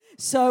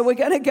So we're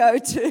going to go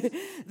to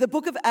the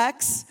book of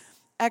Acts,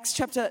 Acts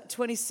chapter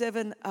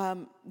 27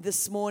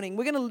 this morning.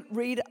 We're going to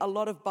read a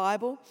lot of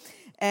Bible.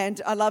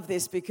 And I love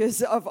this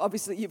because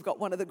obviously you've got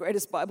one of the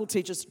greatest Bible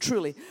teachers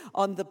truly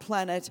on the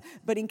planet.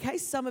 But in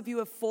case some of you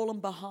have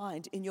fallen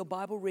behind in your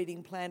Bible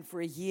reading plan for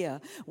a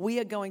year, we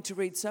are going to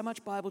read so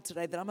much Bible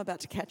today that I'm about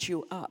to catch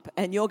you up.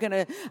 And you're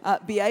going to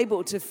be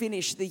able to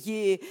finish the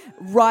year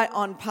right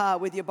on par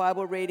with your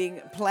Bible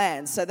reading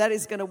plan. So that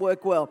is going to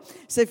work well.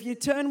 So if you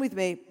turn with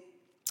me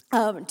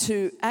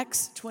to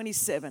Acts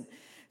 27.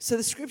 So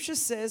the scripture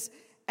says,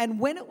 and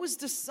when it was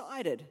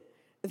decided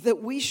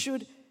that we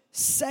should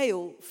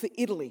sail for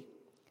Italy,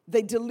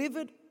 they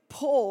delivered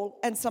Paul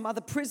and some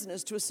other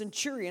prisoners to a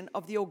centurion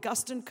of the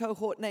Augustan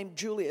cohort named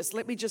Julius.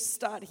 Let me just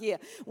start here.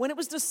 When it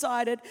was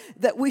decided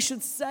that we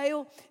should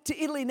sail to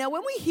Italy. Now,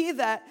 when we hear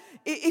that,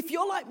 if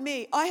you're like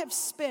me, I have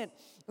spent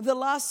the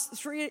last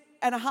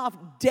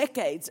 3.5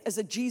 decades as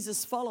a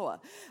Jesus follower,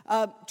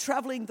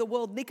 traveling the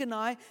world. Nick and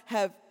I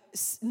have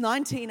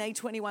 19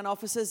 A21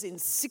 offices in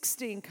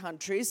 16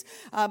 countries.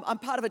 I'm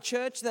part of a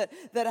church that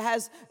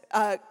has,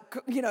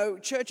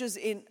 churches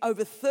in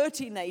over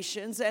 30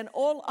 nations. And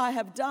all I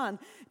have done,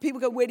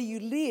 people go, where do you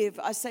live?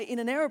 I say, in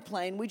an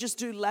airplane. We just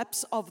do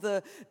laps of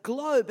the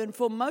globe. And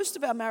for most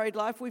of our married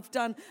life, we've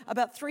done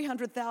about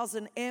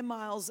 300,000 air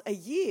miles a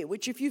year,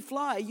 which if you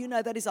fly, you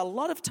know that is a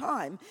lot of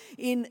time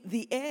in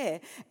the air.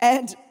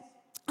 And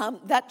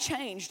that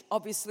changed,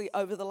 obviously,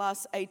 over the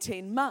last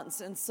 18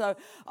 months. And so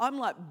I'm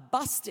like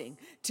busting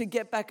to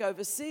get back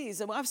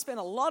overseas. And I've spent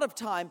a lot of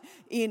time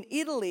in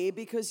Italy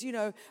because,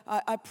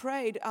 I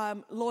prayed,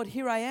 Lord,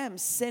 here I am,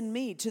 send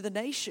me to the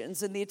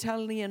nations. And the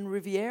Italian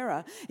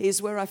Riviera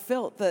is where I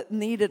felt that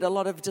needed a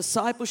lot of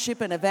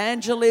discipleship and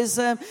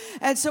evangelism.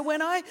 And so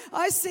when I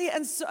see,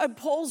 and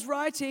Paul's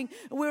writing,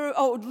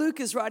 Luke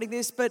is writing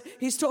this, but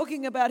he's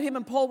talking about him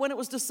and Paul. When it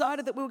was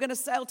decided that we were going to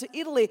sail to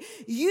Italy,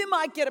 you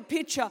might get a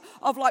picture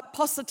of like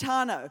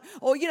Positano,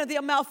 or the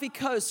Amalfi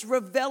Coast,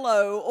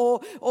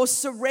 Ravello, or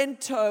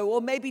Sorrento, or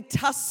maybe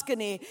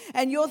Tuscany,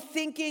 and you're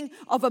thinking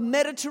of a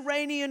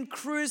Mediterranean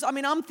cruise. I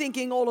mean, I'm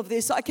thinking all of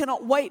this. I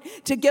cannot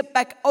wait to get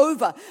back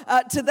over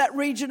to that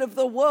region of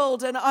the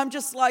world, and I'm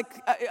just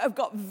like, I've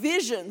got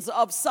visions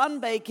of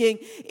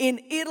sunbaking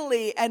in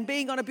Italy and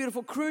being on a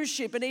beautiful cruise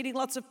ship and eating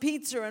lots of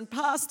pizza and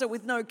pasta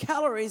with no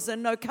calories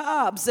and no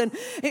carbs. And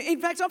in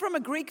fact, I'm from a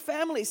Greek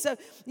family, so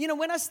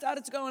when I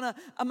started to go on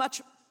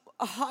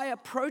a higher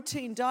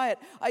protein diet,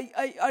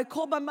 I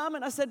called my mum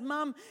and I said,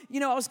 Mum,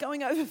 I was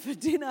going over for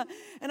dinner,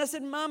 and I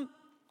said, Mum,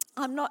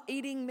 I'm not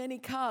eating many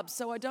carbs,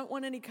 so I don't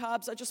want any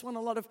carbs. I just want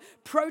a lot of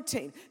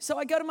protein. So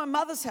I go to my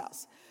mother's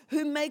house,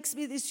 who makes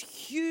me this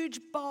huge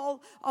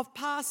bowl of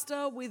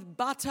pasta with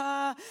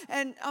butter,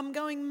 and I'm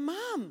going,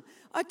 Mum,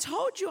 I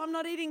told you I'm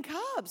not eating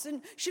carbs.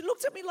 And she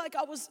looked at me like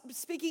I was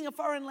speaking a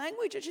foreign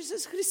language, and she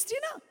says,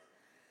 Christina,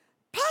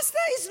 pasta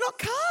is not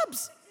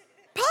carbs.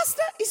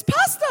 Pasta is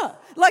pasta.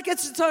 Like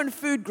it's its own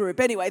food group.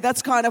 Anyway,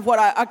 that's kind of what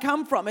I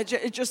come from. It's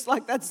just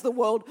like that's the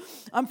world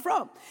I'm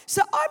from.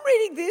 So I'm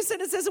reading this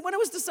and it says that when it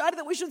was decided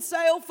that we should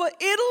sail for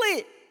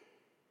Italy.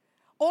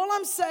 All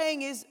I'm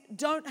saying is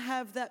don't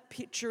have that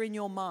picture in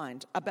your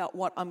mind about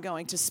what I'm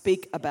going to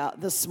speak about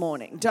this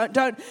morning.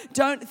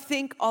 Don't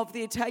think of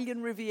the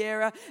Italian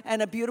Riviera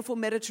and a beautiful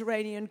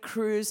Mediterranean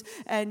cruise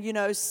and,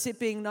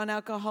 sipping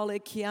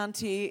non-alcoholic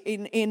Chianti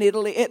in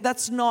Italy.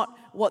 That's not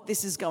what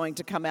this is going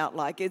to come out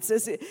like. It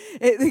says,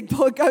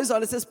 it goes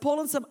on, it says,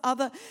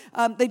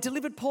 they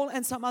delivered Paul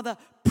and some other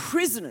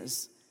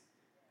prisoners.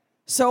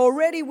 So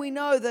already we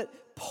know that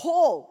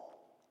Paul,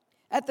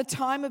 at the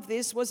time of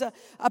this, was a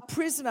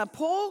prisoner.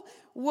 Paul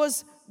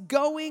was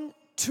going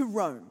to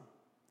Rome.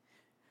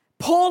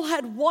 Paul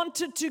had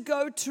wanted to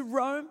go to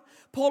Rome.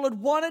 Paul had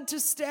wanted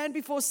to stand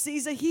before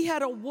Caesar. He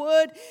had a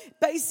word.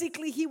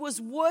 Basically, he was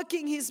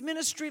working his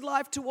ministry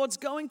life towards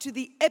going to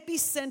the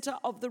epicenter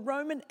of the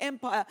Roman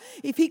Empire.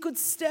 If he could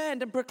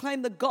stand and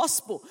proclaim the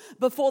gospel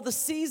before the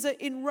Caesar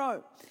in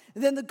Rome,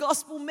 then the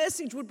gospel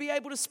message would be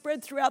able to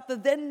spread throughout the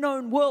then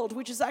known world,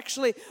 which is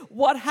actually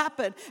what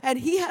happened. And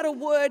he had a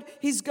word,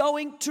 he's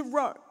going to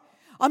Rome.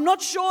 I'm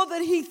not sure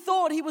that he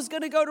thought he was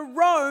going to go to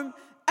Rome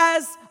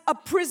as a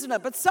prisoner,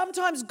 but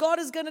sometimes God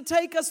is going to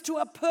take us to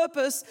a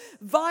purpose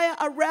via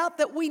a route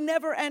that we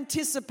never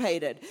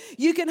anticipated.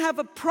 You can have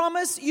a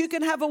promise, you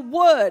can have a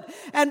word,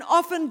 and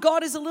often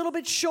God is a little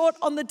bit short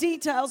on the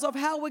details of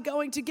how we're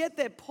going to get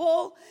there.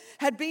 Paul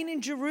had been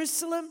in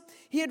Jerusalem.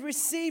 He had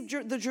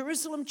received, the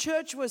Jerusalem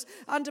church was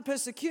under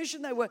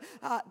persecution.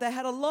 They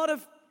had a lot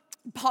of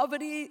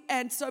poverty,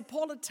 and so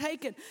Paul had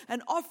taken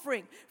an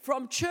offering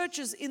from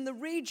churches in the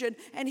region,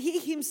 and he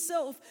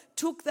himself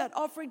took that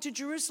offering to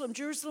Jerusalem.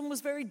 Jerusalem was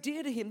very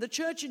dear to him. The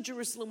church in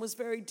Jerusalem was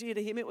very dear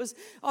to him. It was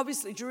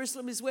obviously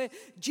Jerusalem is where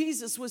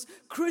Jesus was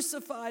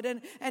crucified,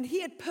 and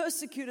he had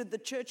persecuted the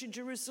church in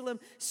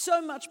Jerusalem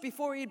so much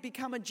before he had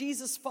become a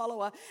Jesus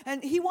follower,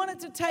 and he wanted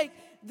to take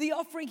the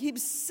offering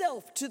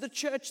himself to the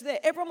church there.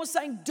 Everyone was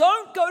saying,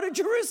 don't go to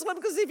Jerusalem,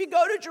 because if you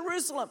go to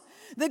Jerusalem,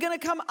 they're going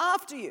to come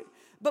after you.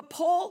 But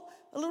Paul,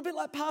 a little bit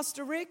like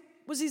Pastor Rick,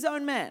 was his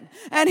own man.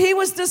 And he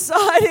was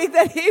deciding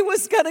that he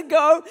was going to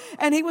go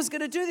and he was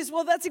going to do this.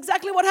 Well, that's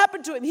exactly what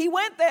happened to him. He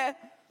went there,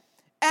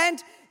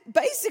 and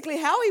basically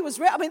how he was,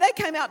 they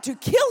came out to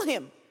kill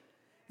him,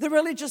 the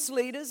religious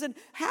leaders, and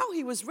how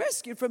he was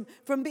rescued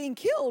from being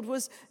killed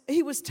was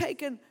he was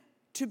taken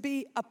to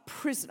be a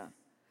prisoner.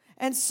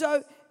 And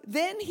so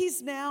then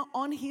he's now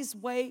on his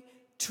way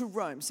to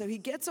Rome. So he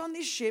gets on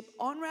this ship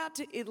en route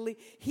to Italy.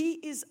 He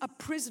is a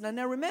prisoner.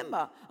 Now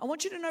remember, I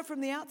want you to know from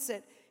the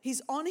outset,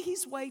 he's on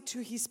his way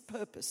to his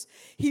purpose.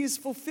 He is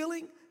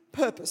fulfilling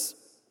purpose.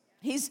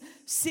 He's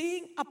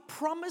seeing a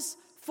promise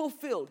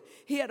fulfilled.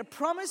 He had a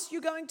promise, you're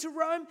going to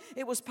Rome.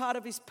 It was part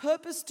of his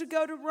purpose to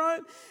go to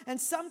Rome.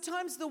 And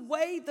sometimes the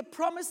way the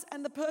promise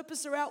and the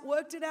purpose are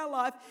outworked in our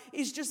life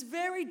is just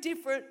very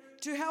different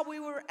to how we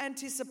were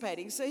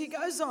anticipating. So he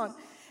goes on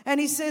and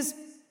he says,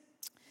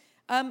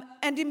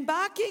 and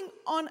embarking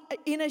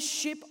in a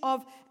ship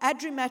of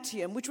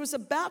Adramyttium, which was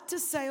about to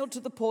sail to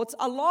the ports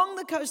along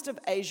the coast of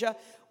Asia,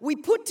 we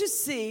put to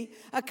sea,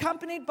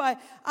 accompanied by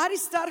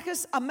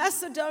Aristarchus, a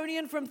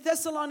Macedonian from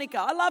Thessalonica.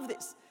 I love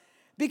this.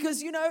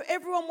 Because,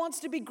 everyone wants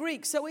to be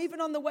Greek. So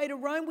even on the way to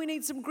Rome, we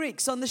need some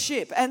Greeks on the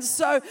ship. And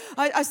so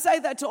I say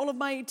that to all of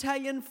my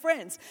Italian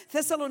friends.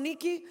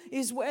 Thessaloniki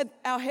is where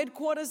our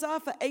headquarters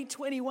are for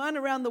 821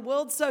 around the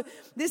world. So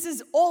this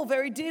is all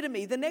very dear to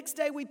me. The next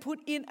day we put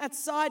in at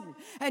Sidon.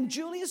 And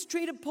Julius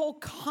treated Paul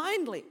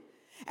kindly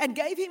and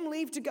gave him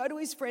leave to go to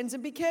his friends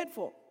and be cared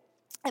for.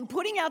 And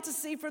putting out to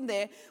sea from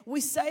there, we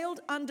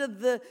sailed under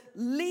the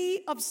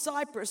lee of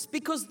Cyprus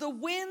because the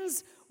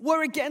winds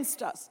were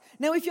against us.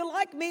 Now, if you're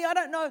like me, I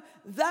don't know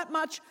that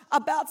much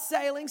about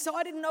sailing, so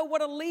I didn't know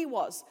what a lee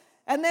was.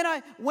 And then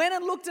I went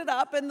and looked it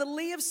up, and the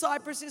lee of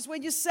Cyprus is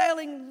when you're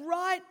sailing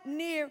right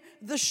near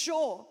the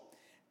shore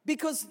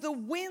because the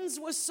winds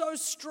were so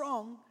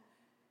strong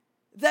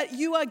that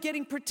you are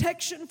getting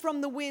protection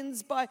from the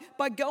winds by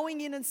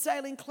going in and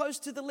sailing close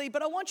to the lee.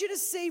 But I want you to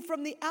see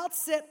from the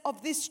outset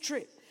of this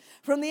trip,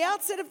 from the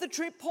outset of the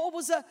trip, Paul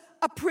was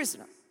a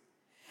prisoner.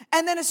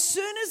 And then as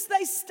soon as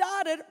they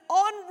started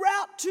en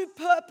route to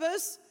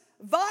purpose,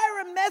 via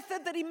a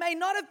method that he may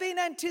not have been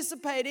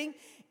anticipating,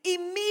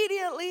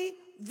 immediately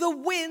the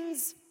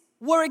winds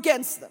were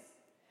against them.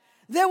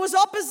 There was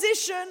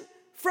opposition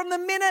from the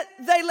minute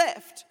they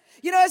left.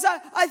 As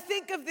I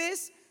think of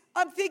this,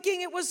 I'm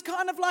thinking it was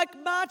kind of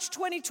like March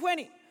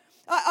 2020.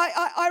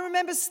 I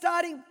remember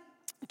starting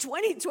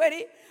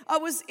 2020, I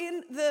was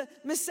in the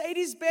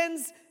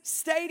Mercedes-Benz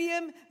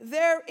Stadium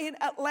there in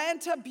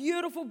Atlanta.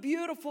 Beautiful,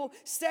 beautiful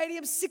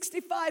stadium.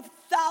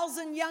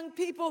 65,000 young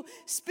people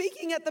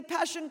speaking at the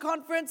Passion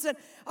Conference. And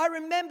I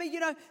remember,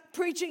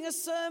 preaching a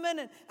sermon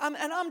and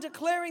I'm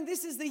declaring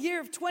this is the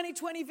year of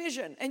 2020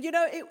 vision. And,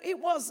 it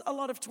was a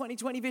lot of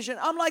 2020 vision.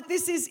 I'm like,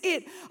 this is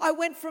it. I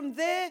went from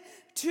there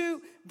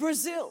to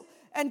Brazil.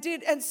 And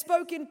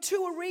spoke in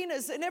 2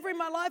 arenas. And never in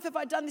my life have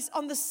I done this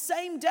on the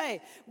same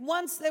day.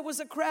 Once there was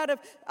a crowd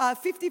of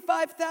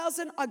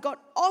 55,000. I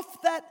got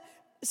off that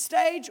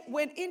stage,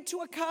 went into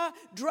a car,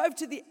 drove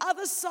to the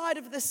other side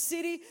of the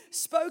city,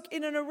 spoke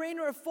in an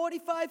arena of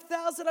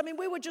 45,000.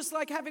 We were just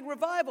like having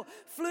revival.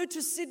 Flew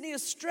to Sydney,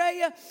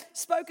 Australia,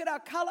 spoke at our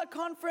Colour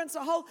Conference,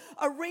 a whole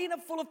arena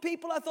full of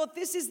people. I thought,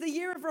 this is the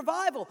year of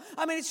revival.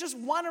 It's just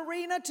one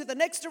arena to the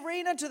next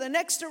arena to the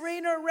next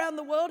arena around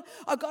the world.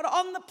 I got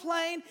on the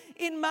plane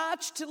in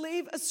March to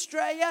leave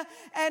Australia,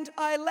 and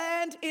I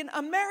land in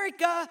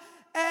America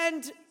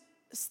and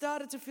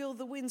started to feel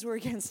the winds were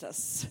against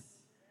us.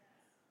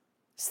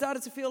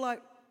 Started to feel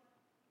like,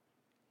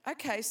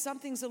 okay,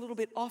 something's a little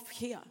bit off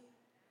here.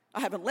 I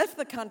haven't left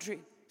the country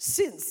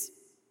since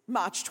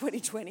March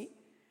 2020.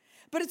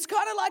 But it's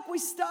kind of like we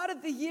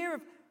started the year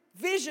of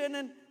vision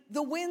and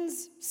the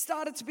winds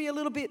started to be a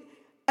little bit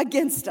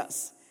against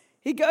us.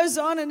 He goes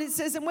on and it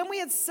says, and when we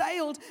had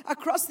sailed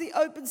across the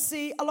open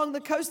sea along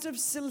the coast of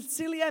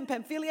Cilicia and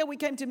Pamphylia, we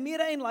came to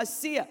Myra in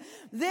Lycia.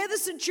 There the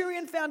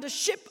centurion found a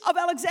ship of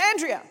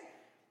Alexandria.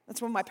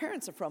 That's where my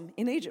parents are from,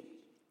 in Egypt.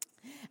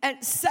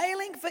 And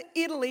sailing for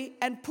Italy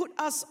and put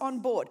us on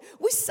board.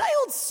 We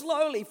sailed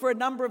slowly for a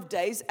number of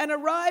days and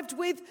arrived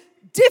with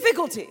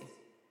difficulty.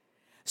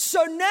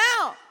 So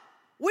now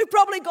we've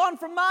probably gone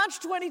from March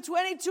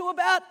 2020 to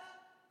about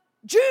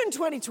June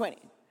 2020.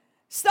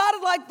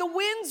 Started like the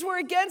winds were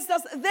against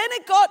us, then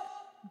it got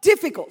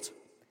difficult.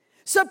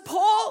 So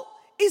Paul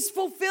is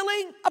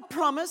fulfilling a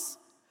promise.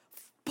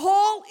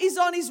 Paul is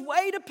on his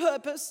way to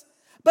purpose.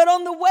 But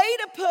on the way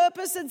to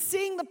purpose and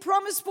seeing the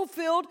promise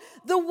fulfilled,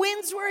 the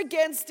winds were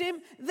against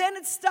him. Then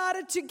it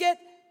started to get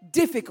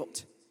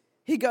difficult.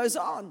 He goes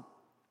on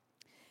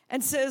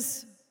and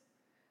says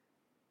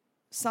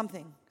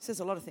something. Says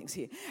a lot of things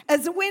here.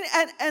 As the wind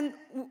and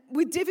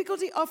with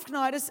difficulty off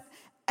Cnidus,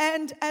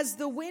 and as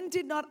the wind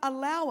did not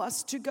allow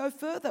us to go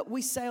further,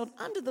 we sailed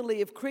under the lee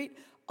of Crete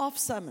off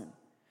Salmon,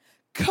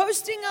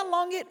 coasting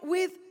along it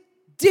with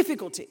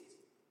difficulty.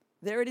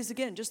 There it is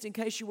again, just in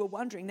case you were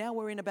wondering. Now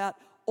we're in about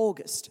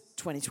August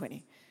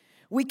 2020.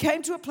 We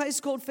came to a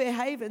place called Fair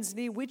Havens,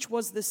 near which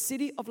was the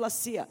city of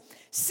Lasea.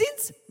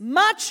 Since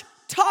much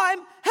time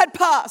had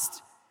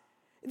passed.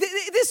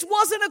 This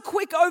wasn't a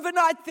quick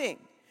overnight thing.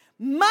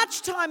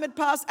 Much time had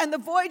passed and the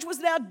voyage was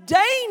now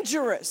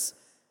dangerous.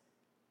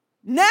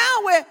 Now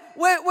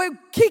we're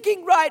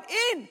kicking right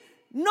in.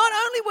 Not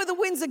only were the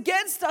winds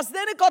against us,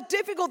 then it got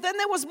difficult, then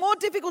there was more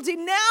difficulty.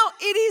 Now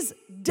it is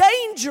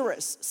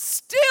dangerous.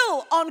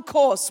 Still on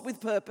course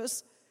with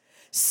purpose.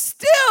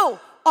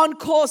 Still on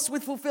course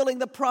with fulfilling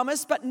the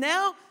promise, but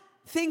now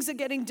things are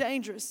getting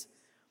dangerous.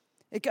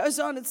 It goes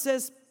on, it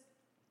says,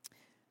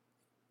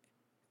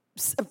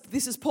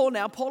 this is Paul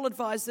now. Paul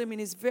advised them in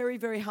his very,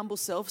 very humble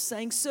self,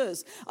 saying,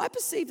 "Sirs, I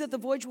perceive that the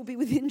voyage will be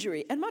with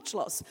injury and much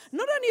loss,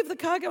 not only of the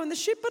cargo and the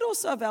ship, but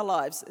also of our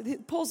lives."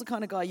 Paul's the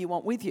kind of guy you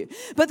want with you.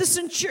 But the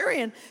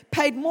centurion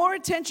paid more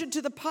attention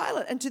to the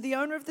pilot and to the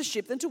owner of the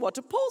ship than to what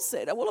Paul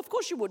said. Well, of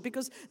course you would,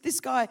 because this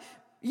guy,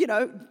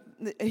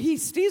 he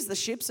steers the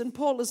ships and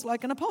Paul is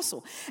like an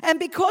apostle. And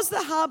because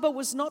the harbor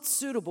was not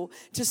suitable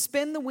to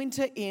spend the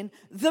winter in,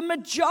 the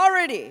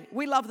majority,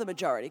 we love the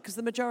majority because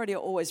the majority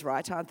are always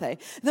right, aren't they?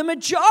 The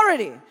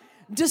majority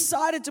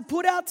decided to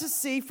put out to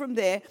sea from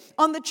there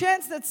on the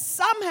chance that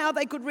somehow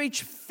they could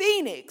reach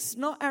Phoenix,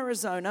 not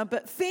Arizona,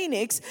 but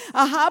Phoenix,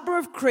 a harbor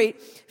of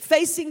Crete,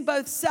 facing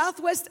both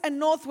southwest and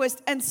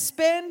northwest, and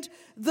spend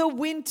the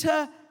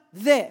winter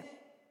there.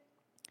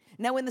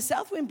 Now, when the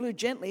south wind blew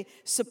gently,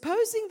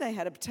 supposing they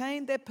had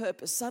obtained their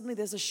purpose, suddenly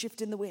there's a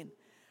shift in the wind.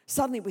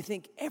 Suddenly we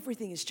think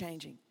everything is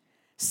changing.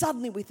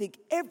 Suddenly we think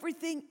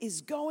everything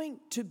is going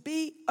to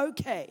be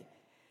okay.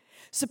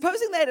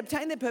 Supposing they had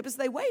obtained their purpose,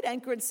 they weighed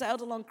anchor and sailed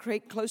along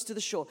Crete close to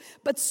the shore.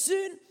 But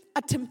soon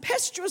a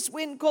tempestuous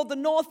wind called the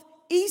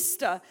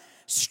northeaster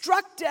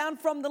struck down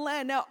from the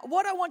land. Now,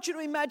 what I want you to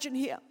imagine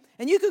here,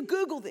 and you could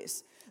Google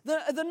this,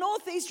 the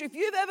northeaster, if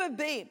you've ever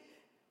been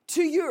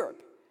to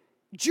Europe,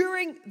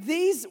 during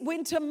these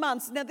winter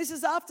months, now this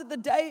is after the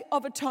Day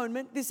of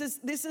Atonement, this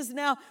is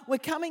now, we're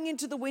coming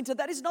into the winter.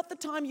 That is not the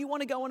time you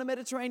want to go on a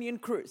Mediterranean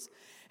cruise.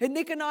 And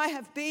Nick and I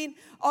have been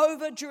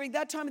over during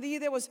that time of the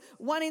year. There was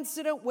one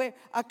incident where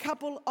a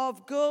couple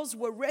of girls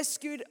were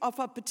rescued off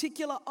a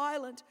particular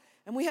island,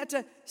 and we had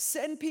to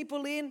send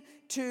people in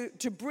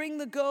to bring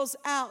the girls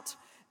out.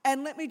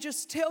 And let me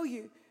just tell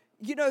you,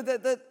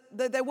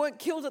 they weren't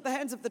killed at the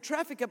hands of the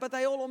trafficker, but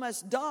they all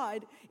almost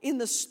died in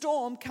the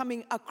storm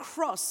coming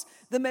across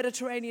the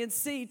Mediterranean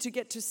Sea to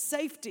get to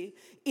safety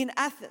in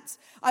Athens.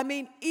 I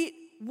mean, it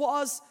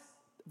was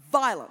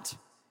violent.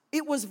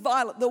 It was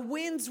violent. The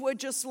winds were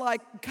just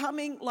like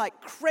coming like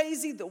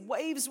crazy. The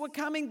waves were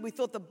coming. We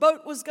thought the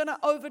boat was going to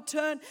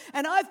overturn.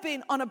 And I've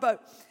been on a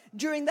boat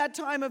during that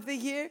time of the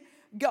year,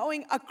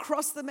 going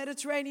across the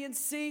Mediterranean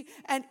Sea,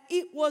 and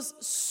it was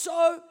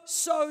so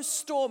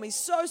stormy,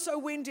 so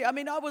windy. I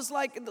mean, I was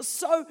like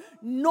so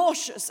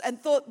nauseous and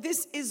thought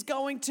this is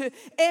going to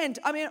end.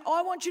 I mean,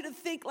 I want you to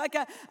think like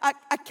a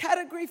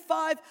Category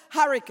 5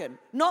 hurricane,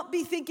 not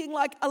be thinking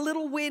like a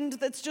little wind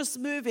that's just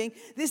moving.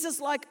 This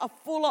is like a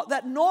full-on,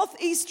 that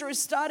northeaster is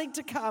starting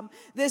to come.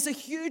 There's a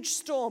huge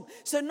storm.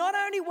 So not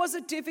only was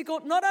it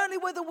difficult, not only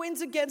were the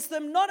winds against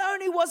them, not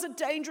only was it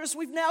dangerous,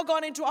 we've now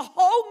gone into a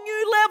whole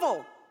new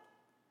level.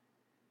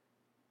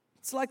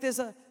 It's like there's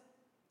a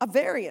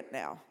variant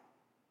now.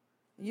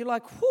 And you're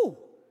like, whew,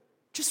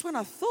 just when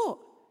I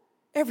thought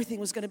everything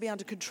was going to be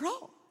under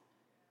control,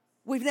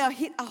 we've now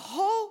hit a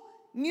whole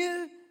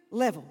new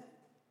level.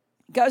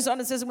 Goes on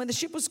and says, and when the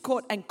ship was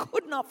caught and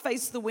could not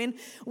face the wind,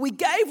 we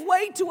gave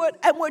way to it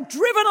and were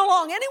driven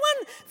along.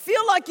 Anyone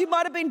feel like you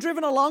might have been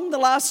driven along the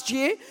last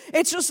year?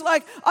 It's just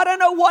like, I don't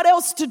know what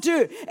else to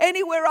do.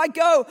 Anywhere I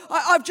go,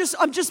 I'm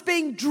just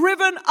being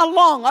driven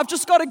along. I've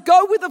just got to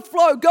go with the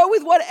flow, go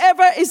with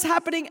whatever is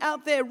happening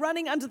out there,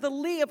 running under the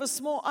lee of a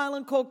small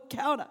island called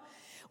Cauda.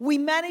 We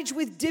managed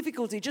with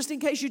difficulty, just in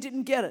case you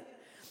didn't get it.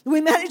 We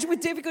managed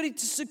with difficulty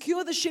to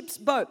secure the ship's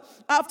boat.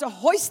 After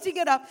hoisting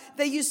it up,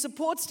 they used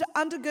supports to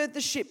undergird the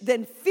ship.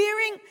 Then,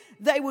 fearing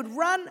they would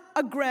run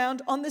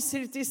aground on the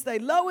Syrtis, they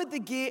lowered the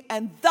gear,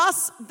 and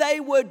thus they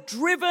were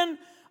driven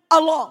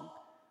along.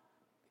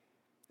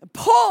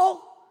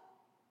 Paul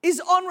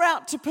is en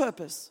route to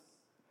purpose.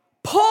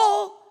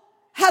 Paul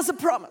has a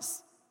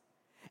promise.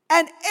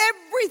 And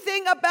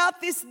everything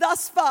about this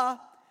thus far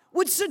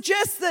would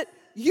suggest that,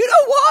 you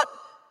know what?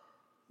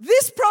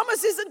 This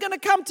promise isn't going to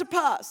come to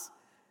pass.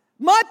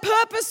 My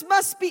purpose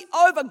must be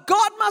over.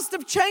 God must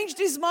have changed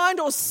his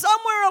mind, or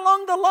somewhere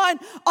along the line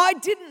I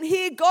didn't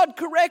hear God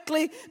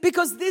correctly,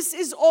 because this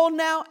is all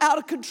now out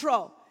of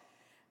control.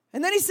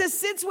 And then he says,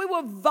 since we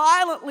were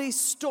violently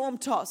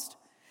storm-tossed,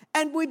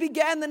 and we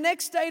began the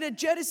next day to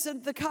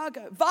jettison the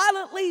cargo.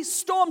 Violently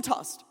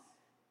storm-tossed.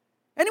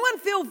 Anyone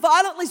feel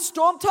violently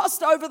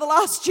storm-tossed over the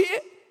last year?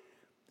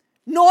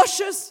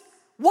 Nauseous?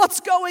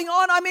 What's going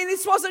on? I mean,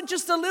 this wasn't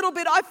just a little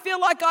bit. I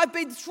feel like I've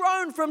been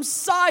thrown from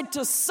side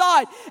to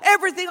side.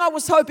 Everything I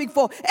was hoping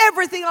for,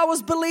 everything I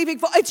was believing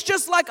for, it's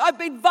just like I've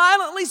been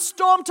violently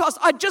storm-tossed.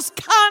 I just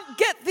can't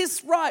get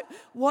this right.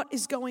 What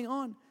is going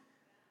on?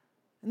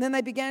 And then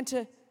they began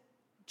to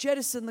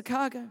jettison the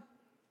cargo,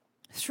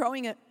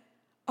 throwing it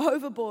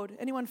overboard.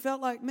 Anyone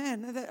felt like,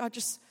 man, I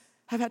just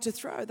have had to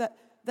throw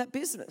that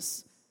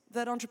business,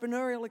 that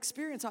entrepreneurial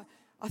experience.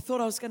 I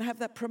thought I was going to have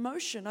that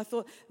promotion. I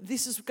thought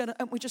this is going to,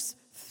 and we just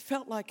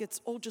felt like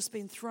it's all just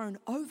been thrown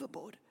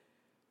overboard.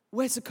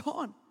 Where's it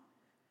gone?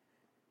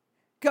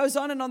 Goes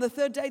on, and on the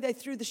third day they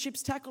threw the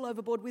ship's tackle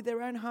overboard with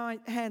their own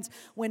hands,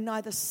 when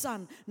neither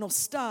sun nor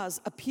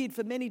stars appeared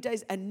for many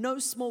days, and no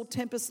small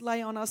tempest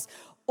lay on us.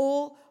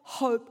 All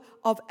hope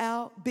of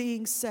our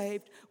being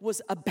saved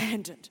was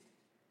abandoned.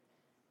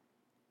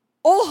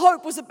 All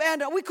hope was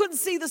abandoned. We couldn't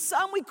see the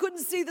sun. We couldn't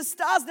see the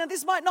stars. Now,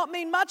 this might not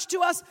mean much to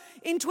us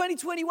in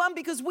 2021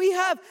 because we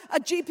have a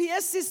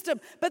GPS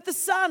system, but the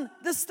sun,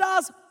 the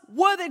stars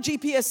were their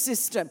GPS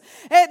system.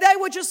 They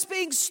were just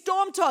being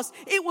storm tossed.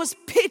 It was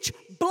pitch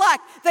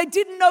black. They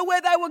didn't know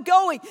where they were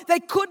going. They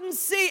couldn't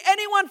see.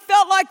 Anyone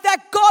felt like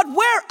that? God,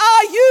 where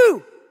are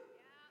you?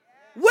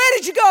 Where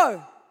did you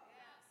go?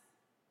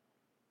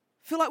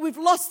 I feel like we've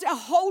lost our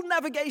whole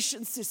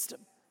navigation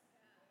system.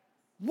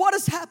 What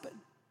has happened?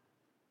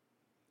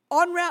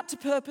 En route to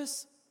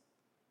purpose,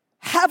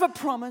 have a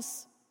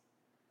promise,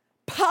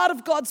 part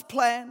of God's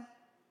plan,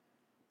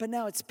 but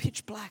now it's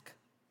pitch black.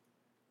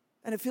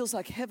 And it feels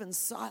like heaven's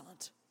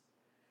silent.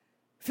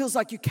 It feels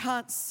like you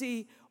can't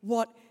see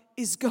what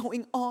is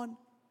going on.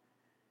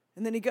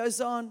 And then he goes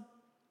on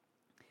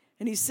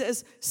and he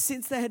says,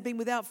 since they had been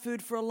without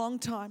food for a long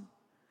time,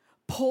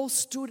 Paul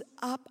stood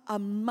up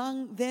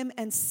among them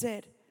and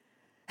said,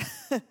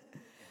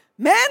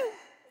 "Men,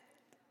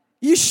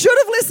 you should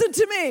have listened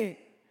to me."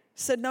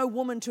 Said no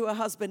woman to her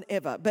husband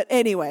ever. But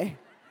anyway,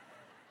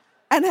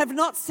 and have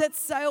not set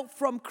sail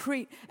from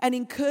Crete and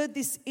incurred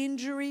this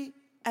injury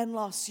and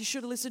loss. You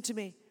should have listened to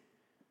me.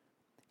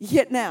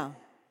 Yet now,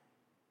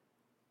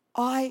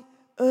 I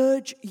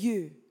urge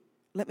you.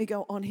 Let me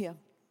go on here.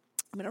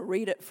 I'm going to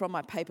read it from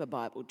my paper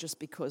Bible just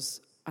because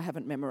I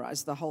haven't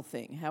memorized the whole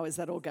thing. How is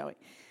that all going?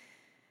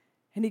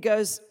 And he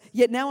goes,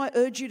 yet now I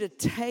urge you to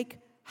take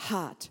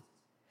heart,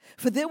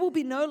 for there will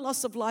be no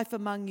loss of life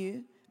among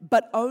you,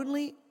 but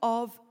only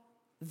of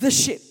the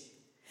ship.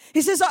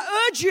 He says,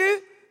 I urge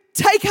you,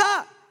 take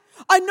heart.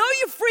 I know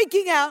you're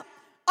freaking out.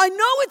 I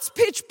know it's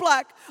pitch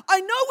black. I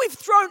know we've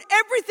thrown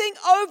everything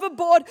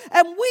overboard,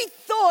 and we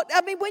thought,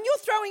 when you're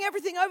throwing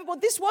everything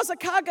overboard, this was a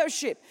cargo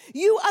ship.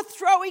 You are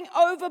throwing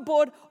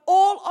overboard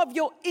all of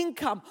your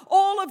income,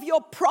 all of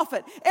your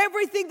profit,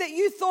 everything that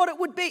you thought it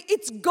would be.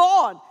 It's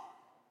gone.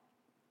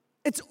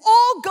 It's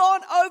all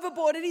gone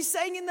overboard. And he's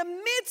saying, in the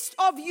midst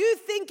of you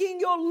thinking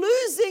you're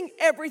losing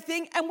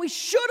everything and we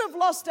should have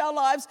lost our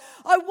lives,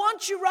 I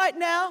want you right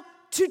now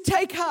to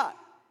take heart.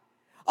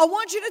 I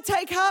want you to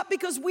take heart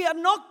because we are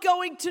not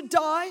going to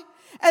die.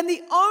 And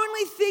the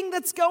only thing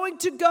that's going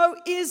to go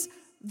is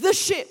the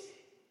ship.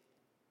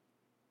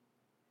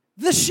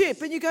 The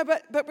ship. And you go,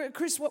 but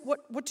Chris,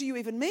 what do you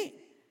even mean?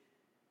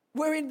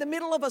 We're in the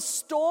middle of a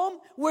storm.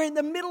 We're in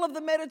the middle of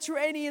the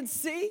Mediterranean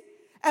Sea.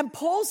 And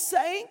Paul's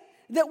saying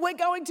that we're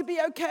going to be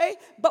okay,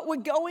 but we're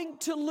going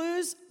to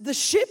lose the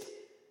ship.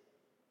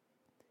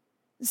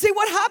 See,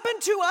 what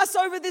happened to us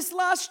over this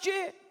last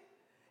year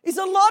is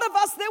a lot of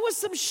us, there were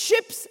some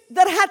ships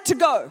that had to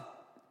go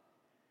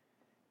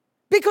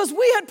because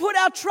we had put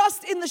our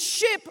trust in the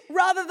ship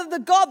rather than the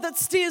God that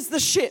steers the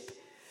ship.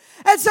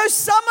 And so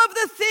some of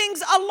the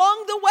things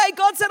along the way,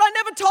 God said, I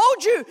never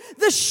told you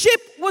the ship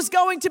was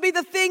going to be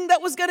the thing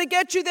that was going to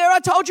get you there. I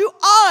told you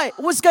I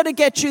was going to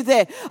get you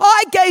there.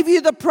 I gave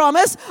you the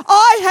promise.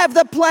 I have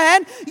the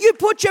plan. You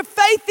put your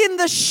faith in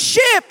the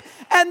ship.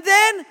 And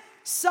then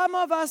some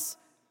of us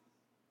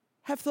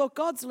have thought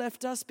God's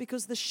left us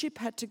because the ship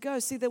had to go.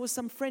 See, there were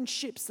some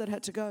friendships that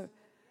had to go.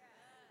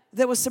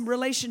 There were some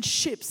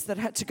relationships that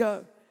had to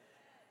go.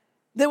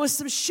 There were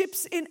some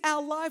ships in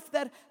our life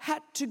that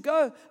had to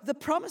go. The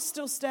promise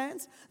still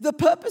stands. The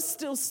purpose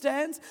still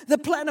stands. The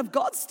plan of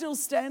God still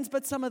stands,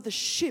 but some of the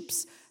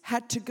ships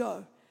had to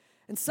go.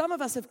 And some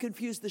of us have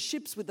confused the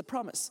ships with the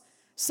promise.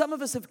 Some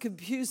of us have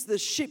confused the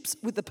ships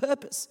with the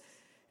purpose.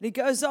 And he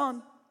goes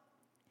on.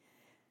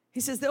 He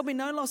says, there'll be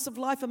no loss of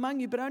life among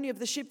you, but only of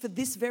the ship. For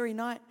this very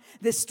night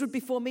there stood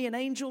before me an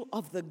angel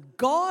of the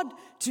God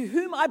to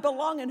whom I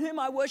belong and whom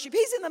I worship.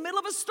 He's in the middle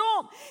of a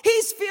storm.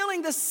 He's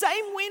feeling the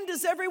same wind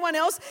as everyone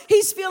else.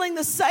 He's feeling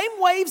the same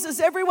waves as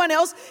everyone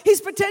else. He's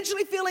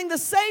potentially feeling the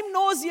same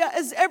nausea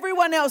as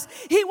everyone else.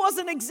 He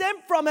wasn't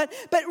exempt from it,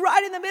 but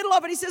right in the middle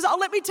of it, he says,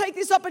 let me take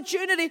this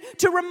opportunity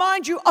to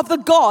remind you of the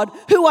God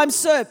who I'm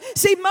served.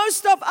 See,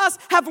 most of us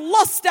have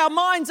lost our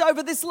minds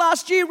over this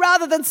last year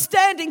rather than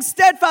standing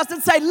steadfast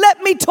and say, let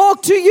me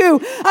talk to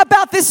you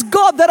about this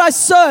God that I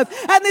serve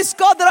and this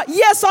God that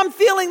yes, I'm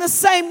feeling the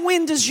same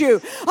wind as you.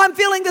 I'm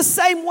feeling the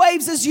same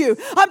waves as you.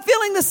 I'm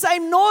feeling the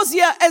same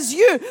nausea as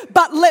you.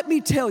 But let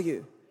me tell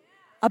you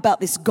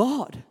about this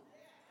God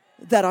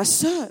that I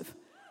serve.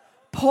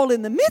 Paul,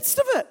 in the midst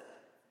of it,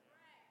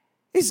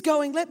 is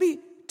going, let me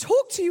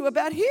talk to you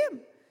about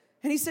him.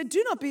 And he said,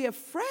 do not be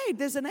afraid.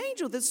 There's an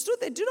angel that stood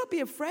there. Do not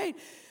be afraid.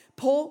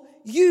 Paul,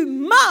 you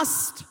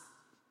must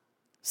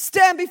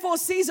stand before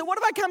Caesar. What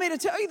have I come here to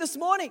tell you this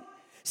morning?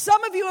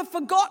 Some of you have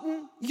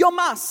forgotten your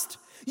must.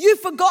 You've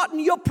forgotten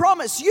your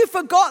promise. You've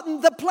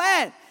forgotten the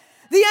plan.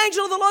 The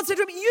angel of the Lord said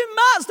to him, you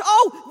must.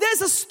 Oh,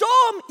 there's a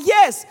storm.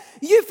 Yes.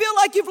 You feel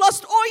like you've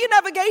lost all your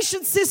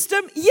navigation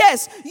system.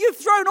 Yes. You've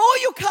thrown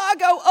all your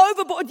cargo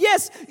overboard.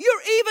 Yes.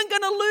 You're even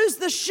going to lose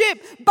the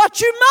ship,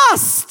 but you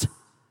must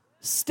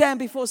stand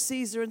before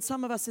Caesar. And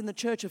some of us in the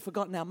church have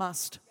forgotten our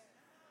must.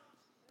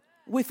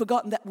 We've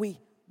forgotten that we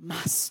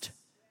must.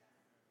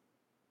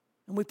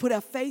 And we put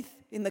our faith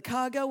in the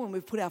cargo, and we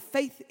put our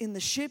faith in the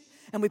ship,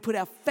 and we put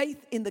our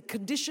faith in the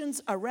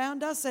conditions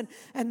around us.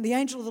 And the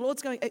angel of the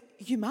Lord's going,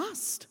 you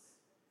must.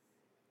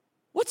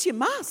 What's your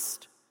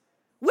must?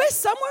 Where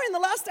somewhere in the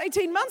last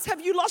 18 months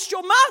have you lost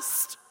your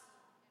must?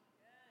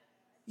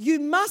 You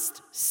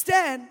must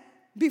stand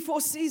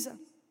before Caesar.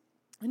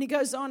 And he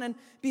goes on, and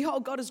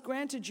behold, God has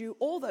granted you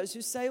all those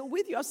who sail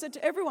with you. I said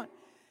to everyone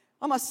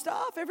on my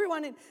staff,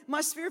 everyone in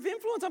my sphere of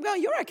influence, I'm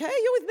going, you're okay,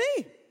 you're with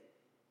me.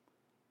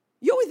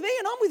 You're with me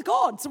and I'm with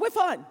God, so we're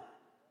fine.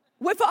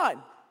 We're fine.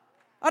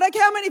 I don't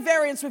care how many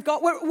variants we've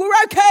got,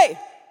 we're okay.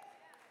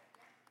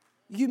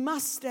 You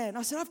must stand.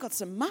 I said, I've got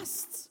some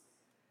musts.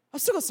 I've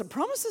still got some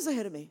promises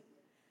ahead of me.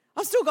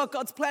 I've still got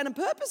God's plan and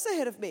purpose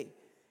ahead of me.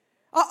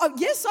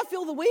 Yes, I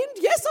feel the wind.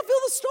 Yes, I feel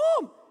the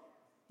storm.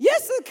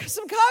 Yes,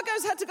 some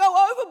cargoes had to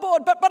go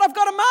overboard, but I've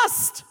got a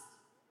must.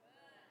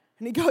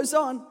 And he goes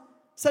on,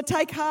 so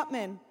take heart,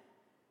 men,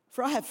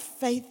 for I have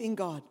faith in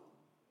God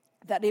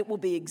that it will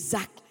be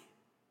exactly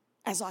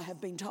as I have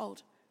been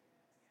told.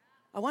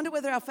 I wonder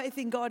whether our faith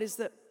in God is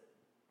that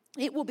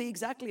it will be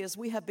exactly as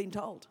we have been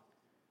told.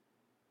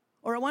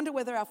 Or I wonder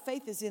whether our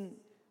faith is in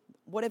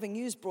whatever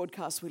news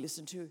broadcast we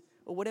listen to,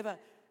 or whatever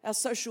our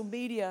social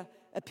media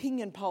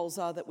opinion polls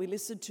are that we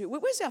listen to.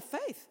 Where's our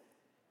faith?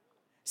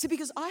 See,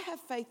 because I have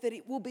faith that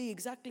it will be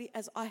exactly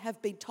as I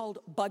have been told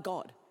by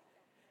God.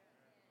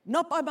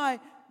 Not by my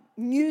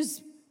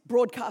news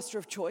broadcaster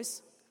of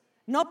choice.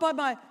 Not by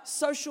my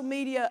social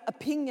media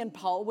opinion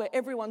poll where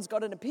everyone's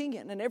got an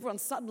opinion and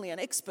everyone's suddenly an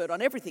expert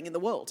on everything in the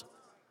world.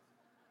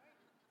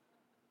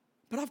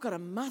 But I've got a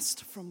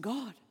must from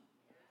God.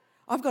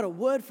 I've got a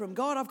word from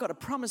God. I've got a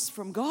promise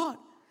from God.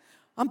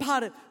 I'm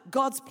part of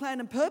God's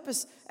plan and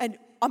purpose, and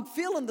I'm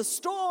feeling the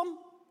storm.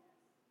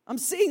 I'm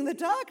seeing the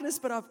darkness,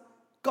 but I've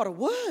got a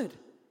word.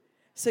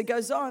 So it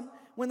goes on.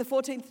 When the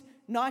 14th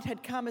night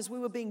had come, as we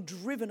were being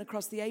driven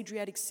across the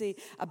Adriatic Sea,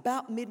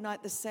 about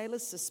midnight the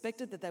sailors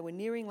suspected that they were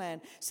nearing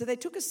land. So they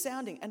took a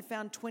sounding and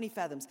found 20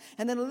 fathoms.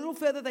 And then a little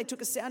further they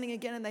took a sounding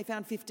again and they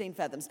found 15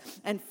 fathoms.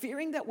 And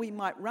fearing that we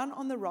might run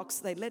on the rocks,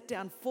 they let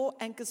down 4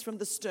 anchors from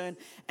the stern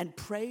and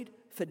prayed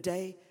for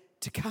day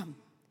to come.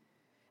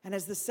 And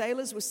as the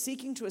sailors were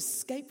seeking to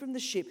escape from the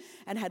ship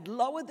and had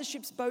lowered the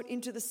ship's boat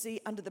into the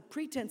sea under the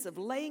pretense of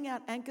laying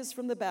out anchors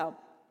from the bow,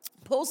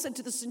 Paul said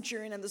to the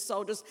centurion and the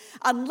soldiers,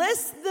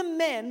 unless the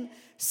men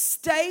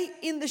stay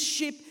in the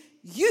ship,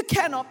 you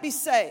cannot be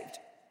saved.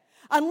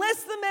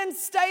 Unless the men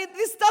stay,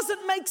 this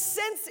doesn't make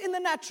sense in the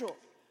natural.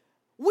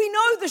 We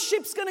know the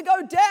ship's going to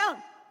go down.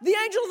 The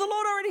angel of the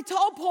Lord already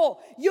told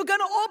Paul, you're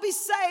going to all be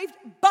saved,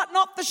 but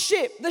not the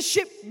ship. The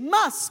ship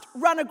must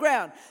run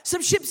aground.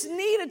 Some ships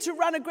needed to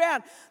run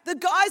aground. The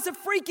guys are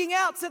freaking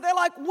out, so they're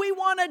like, we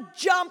want to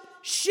jump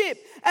ship.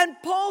 And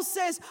Paul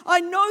says, I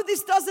know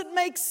this doesn't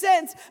make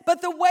sense,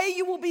 but the way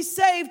you will be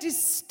saved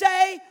is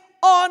stay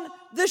on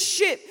the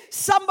ship.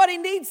 Somebody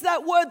needs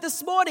that word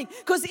this morning,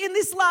 because in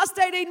this last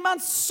 18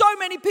 months, so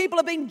many people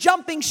have been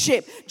jumping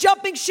ship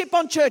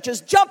on churches,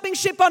 jumping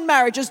ship on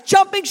marriages,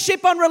 jumping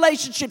ship on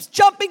relationships,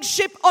 jumping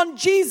ship on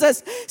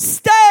Jesus.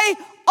 Stay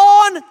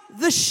on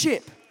the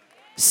ship.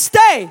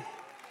 Stay.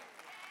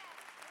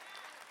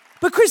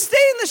 But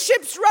Christine, the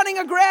ship's running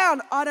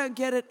aground. I don't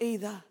get it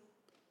either.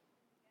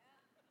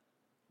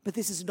 But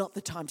this is not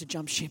the time to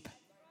jump ship.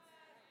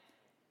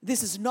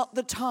 This is not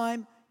the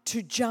time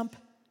to jump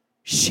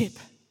ship.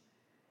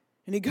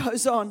 And he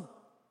goes on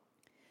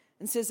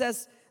and says,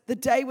 as the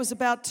day was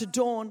about to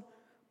dawn,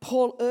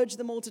 Paul urged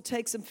them all to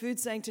take some food,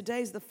 saying,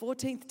 today is the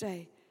 14th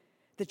day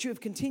that you have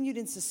continued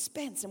in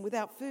suspense and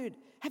without food,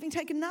 having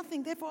taken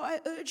nothing. Therefore, I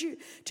urge you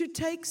to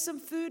take some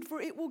food,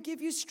 for it will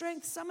give you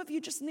strength. Some of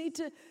you just need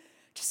to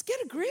just get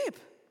a grip.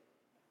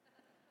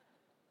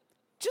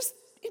 Just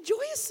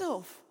enjoy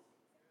yourself.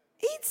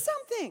 Eat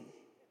something.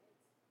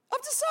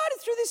 I've decided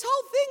through this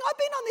whole thing, I've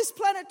been on this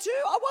planet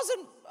too.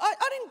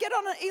 I didn't get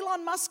on an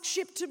Elon Musk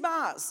ship to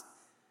Mars.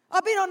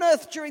 I've been on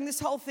Earth during this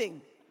whole thing.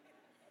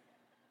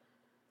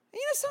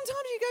 And sometimes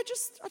you go,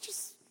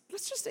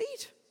 let's just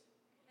eat.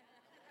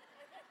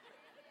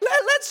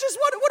 Let's just,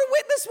 what a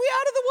witness we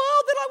are to the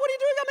world. They're like, what are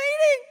you doing? I'm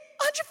eating.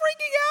 Aren't you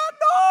freaking out?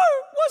 No.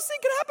 Worst thing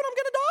could happen, I'm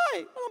going to die.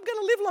 Well, I'm going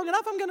to live long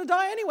enough, I'm going to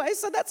die anyway,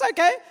 so that's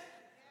okay.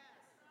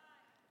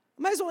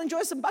 May as well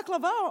enjoy some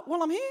baklava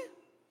while I'm here.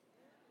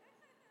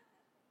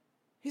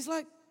 He's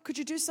like, could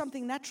you do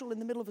something natural in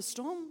the middle of a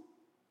storm?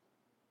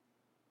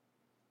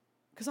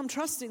 Because I'm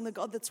trusting the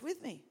God that's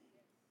with me.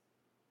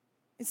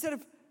 Instead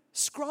of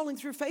scrolling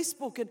through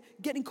Facebook and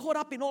getting caught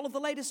up in all of the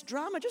latest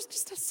drama, just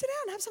sit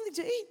down and have something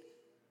to eat.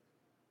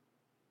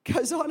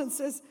 Goes on and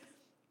says,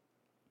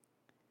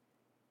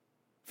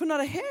 for not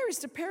a hair is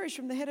to perish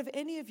from the head of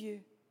any of you.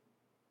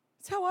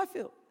 That's how I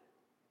feel.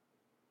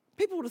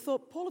 People would have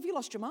thought, Paul, have you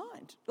lost your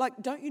mind?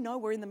 Like, don't you know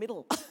we're in the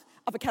middle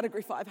of a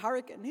Category 5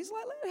 hurricane? He's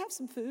like, let me have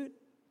some food.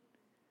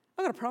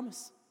 I've got a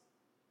promise.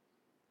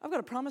 I've got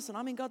a promise and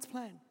I'm in God's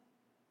plan.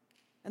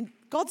 And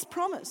God's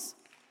promise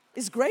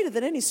is greater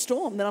than any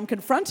storm that I'm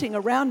confronting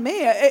around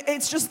me.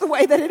 It's just the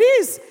way that it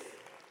is.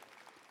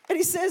 And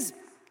he says,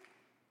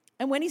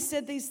 and when he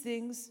said these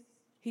things,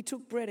 he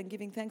took bread and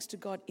giving thanks to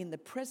God in the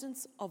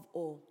presence of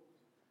all.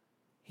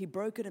 He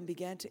broke it and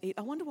began to eat.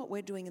 I wonder what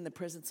we're doing in the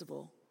presence of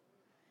all.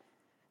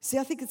 See,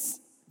 I think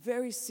it's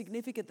very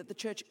significant that the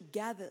church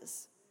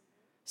gathers.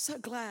 So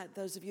glad,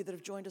 those of you that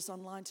have joined us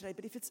online today,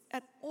 but if it's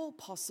at all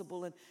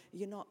possible and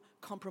you're not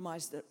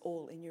compromised at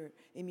all in your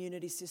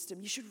immunity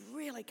system, you should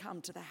really come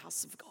to the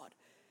house of God.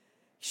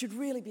 You should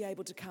really be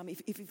able to come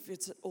if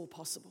it's at all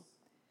possible.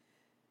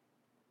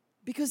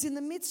 Because in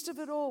the midst of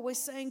it all, we're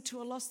saying to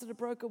a lost and a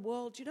broken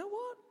world, you know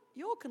what?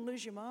 You all can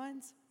lose your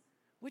minds.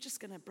 We're just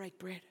going to break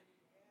bread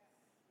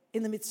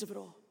in the midst of it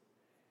all.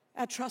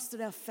 Our trust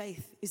and our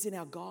faith is in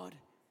our God.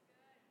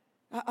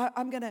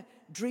 I'm going to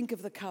drink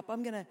of the cup.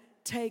 I'm going to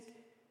take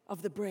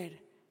of the bread.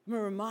 I'm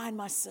going to remind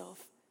myself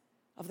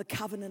of the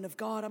covenant of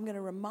God. I'm going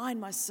to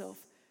remind myself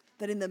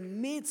that in the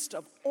midst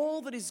of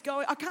all that is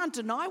going, I can't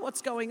deny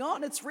what's going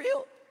on. It's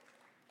real.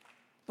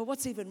 But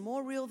what's even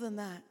more real than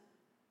that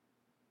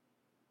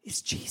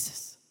is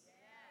Jesus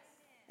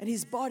and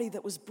his body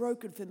that was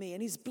broken for me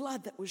and his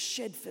blood that was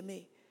shed for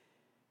me.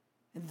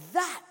 And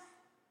that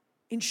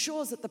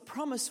ensures that the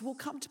promise will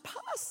come to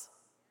pass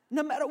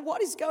no matter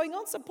what is going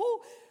on. So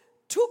Paul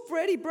took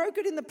bread, he broke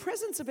it in the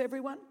presence of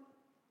everyone.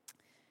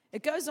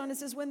 It goes on, it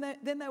says,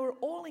 then they were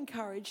all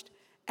encouraged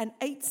and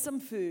ate some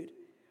food.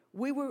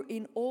 We were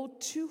in all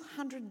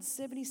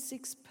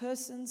 276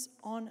 persons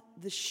on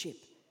the ship.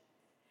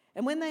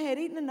 And when they had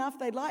eaten enough,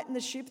 they lightened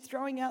the ship,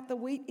 throwing out the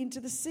wheat into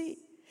the sea.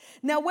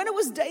 Now, when it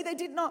was day, they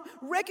did not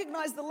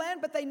recognize the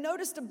land, but they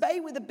noticed a bay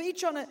with a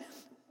beach on it,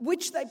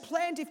 which they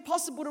planned, if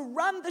possible, to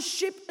run the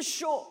ship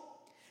ashore.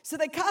 So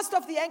they cast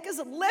off the anchors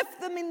and left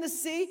them in the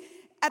sea,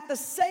 at the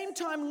same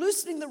time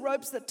loosening the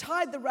ropes that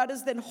tied the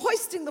rudders, then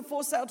hoisting the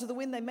foresail to the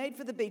wind, they made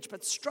for the beach.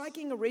 But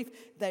striking a reef,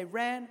 they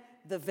ran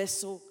the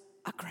vessel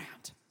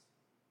aground.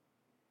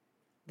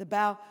 The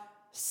bow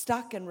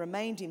stuck and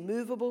remained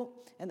immovable,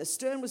 and the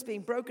stern was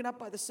being broken up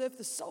by the surf.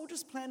 The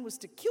soldiers' plan was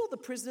to kill the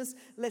prisoners,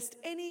 lest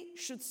any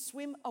should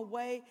swim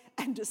away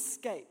and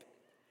escape.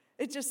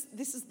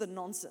 This is the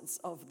nonsense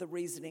of the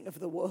reasoning of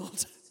the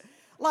world.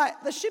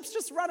 Like, the ship's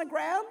just run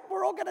aground,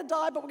 we're all going to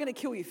die, but we're going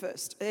to kill you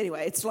first.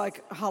 Anyway, it's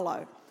like,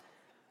 hello.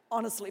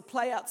 Honestly,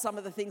 play out some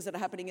of the things that are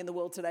happening in the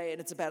world today,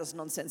 and it's about as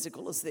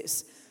nonsensical as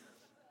this.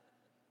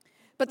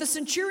 But the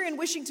centurion,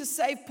 wishing to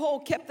save Paul,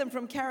 kept them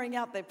from carrying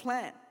out their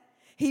plan.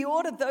 He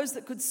ordered those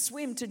that could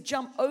swim to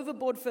jump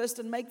overboard first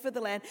and make for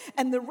the land,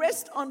 and the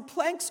rest on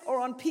planks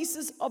or on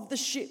pieces of the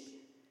ship.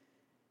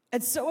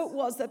 And so it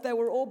was that they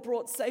were all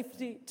brought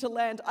safely to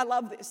land. I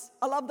love this.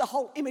 I love the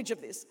whole image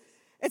of this.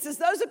 It says,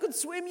 those that could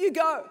swim, you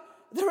go.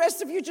 The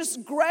rest of you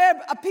just grab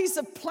a piece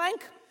of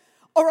plank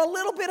or a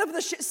little bit of the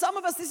ship. Some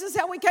of us, this is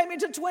how we came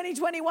into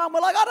 2021.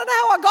 We're like, I don't know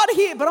how I got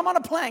here, but I'm on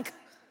a plank.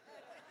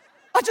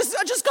 I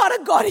just kind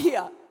of got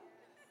here.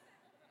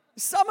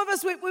 Some of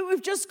us,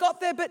 we've just got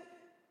there, but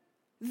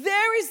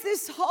there is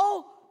this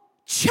whole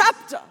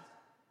chapter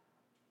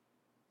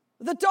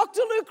that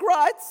Dr. Luke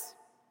writes,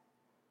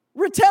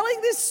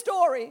 retelling this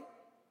story.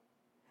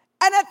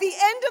 And at the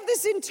end of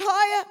this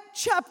entire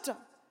chapter,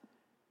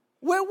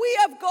 where we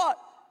have got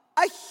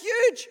a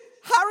huge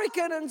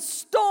hurricane and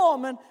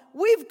storm, and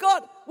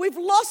we've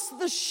lost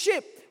the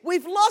ship,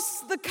 we've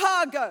lost the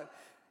cargo,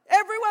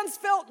 everyone's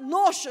felt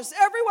nauseous,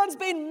 everyone's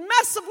been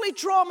massively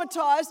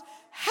traumatized.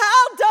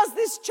 How does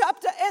this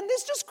chapter end?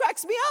 This just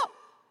cracks me up.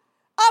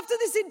 After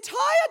this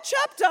entire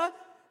chapter,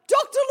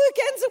 Dr. Luke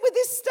ends it with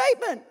this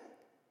statement.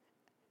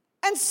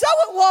 And so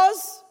it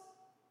was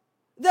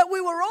that we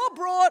were all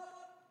brought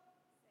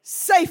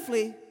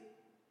safely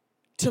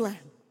to land.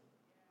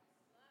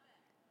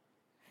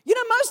 You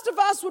know, most of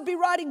us would be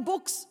writing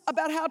books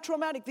about how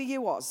traumatic the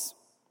year was.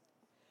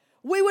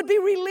 We would be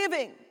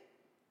reliving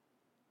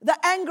the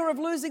anger of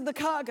losing the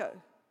cargo,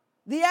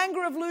 the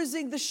anger of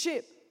losing the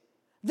ship,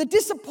 the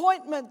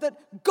disappointment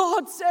that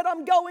God said,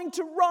 I'm going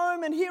to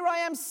Rome, and here I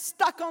am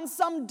stuck on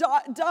some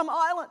dumb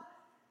island.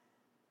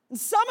 And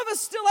some of us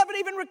still haven't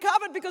even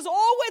recovered because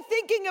all we're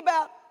thinking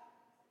about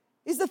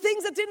is the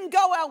things that didn't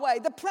go our way,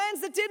 the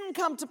plans that didn't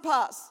come to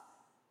pass.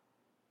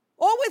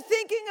 All we're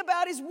thinking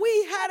about is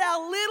we had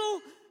our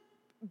little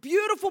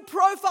beautiful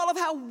profile of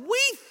how we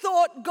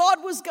thought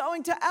God was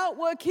going to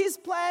outwork his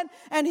plan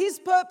and his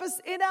purpose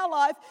in our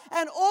life,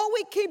 and all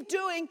we keep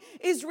doing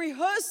is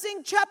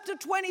rehearsing chapter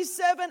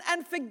 27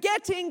 and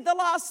forgetting the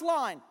last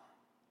line,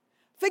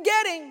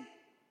 forgetting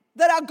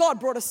that our God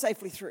brought us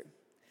safely through.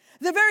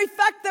 The very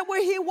fact that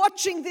we're here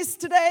watching this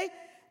today,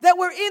 that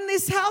we're in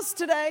this house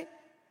today,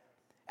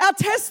 our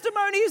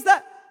testimony is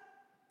that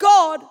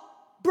God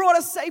brought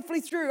us safely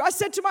through. I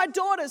said to my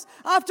daughters,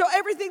 after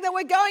everything that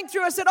we're going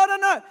through, I said, I don't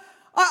know.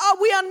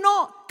 We are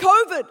not,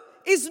 COVID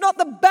is not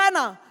the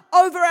banner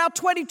over our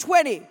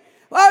 2020.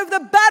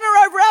 The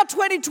banner over our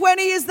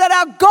 2020 is that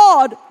our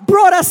God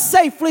brought us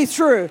safely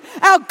through.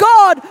 Our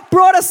God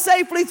brought us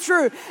safely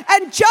through.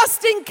 And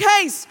just in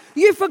case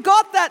you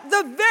forgot that,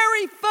 the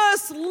very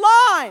first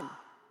line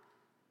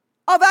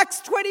of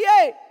Acts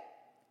 28,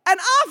 and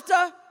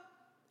after,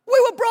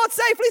 we were brought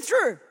safely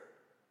through.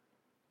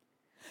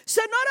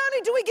 So not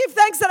only do we give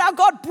thanks that our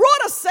God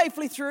brought us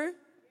safely through,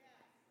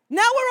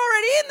 now we're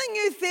already in the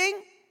new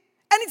thing,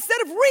 and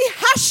instead of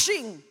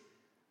rehashing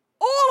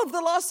all of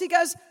the loss, he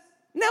goes,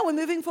 now we're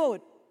moving forward.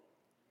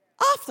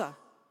 After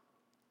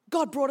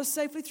God brought us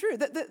safely through.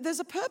 There's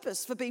a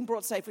purpose for being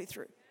brought safely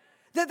through.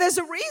 There's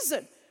a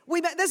reason.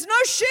 There's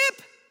no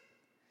ship.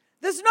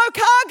 There's no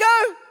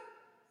cargo.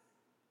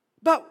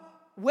 But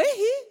we're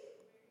here.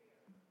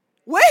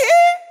 We're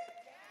here.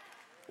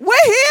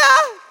 We're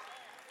here.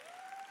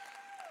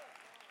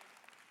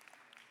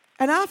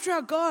 And after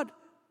our God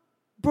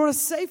brought us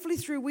safely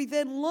through, we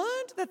then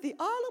learned that the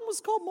island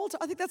was called Malta.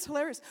 I think that's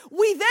hilarious.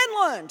 We then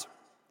learned.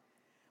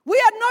 We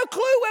had no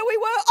clue where we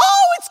were.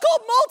 Oh, it's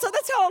called Malta.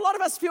 That's how a lot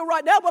of us feel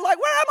right now. We're like,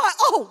 where am I?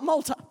 Oh,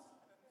 Malta.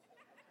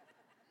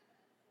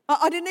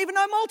 I didn't even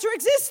know Malta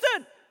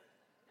existed.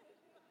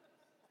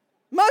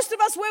 Most of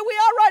us where we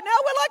are right now,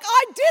 we're like,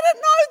 I didn't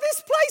know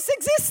this place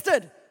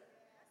existed.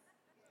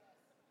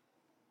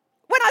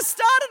 When I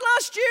started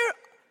last year,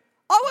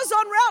 I was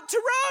en route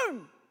to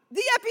Rome,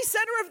 the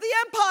epicenter of the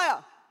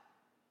empire.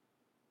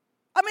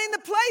 I mean, the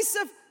place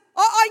of,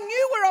 I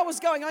knew where I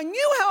was going. I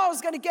knew how I was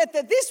going to get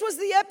there. This was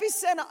the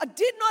epicenter. I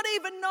did not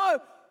even know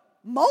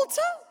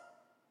Malta,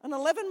 an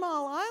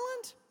 11-mile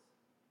island,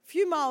 a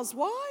few miles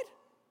wide,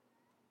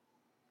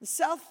 the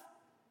south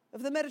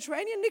of the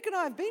Mediterranean. Nick and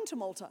I have been to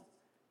Malta,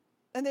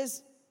 and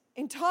there's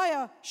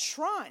entire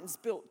shrines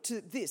built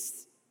to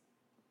this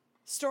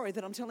story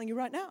that I'm telling you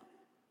right now.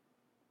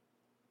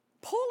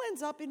 Paul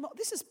ends up in Malta.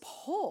 This is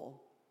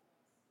Paul.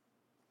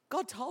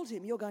 God told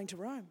him, you're going to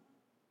Rome.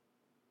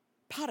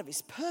 Part of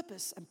his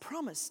purpose and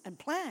promise and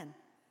plan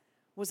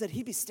was that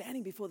he'd be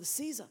standing before the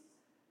Caesar.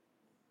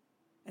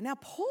 And now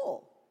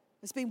Paul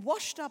has been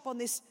washed up on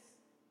this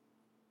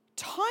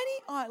tiny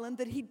island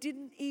that he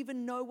didn't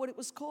even know what it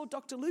was called.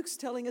 Dr. Luke's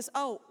telling us,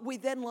 we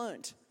then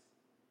learned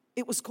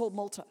it was called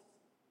Malta.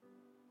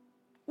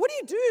 What do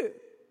you do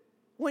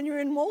when you're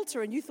in Malta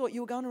and you thought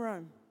you were going to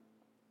Rome?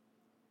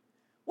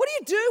 What do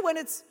you do when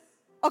it's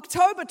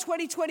October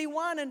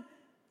 2021 and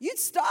you'd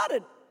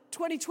started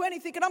 2020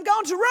 thinking, I'm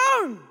going to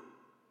Rome?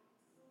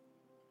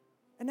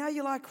 And now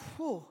you're like,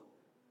 whoa,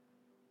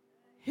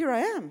 here I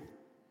am.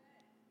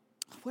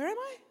 Where am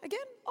I again?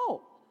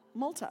 Oh,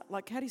 Malta.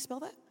 Like, how do you spell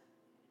that?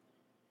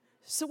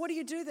 So what do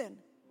you do then?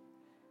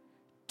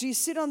 Do you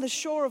sit on the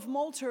shore of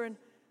Malta and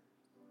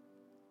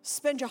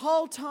spend your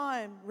whole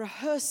time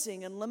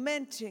rehearsing and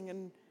lamenting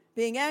and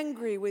being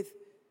angry with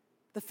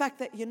the fact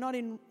that you're not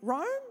in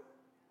Rome?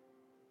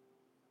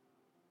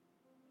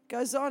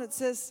 Goes on, it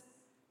says,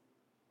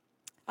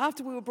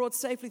 after we were brought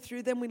safely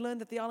through, then we learned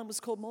that the island was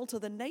called Malta.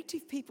 The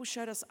native people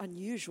showed us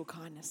unusual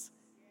kindness.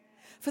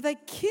 For they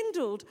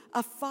kindled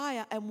a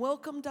fire and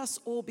welcomed us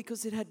all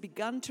because it had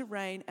begun to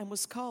rain and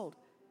was cold.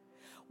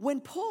 When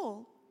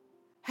Paul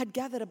had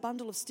gathered a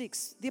bundle of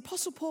sticks, the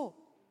Apostle Paul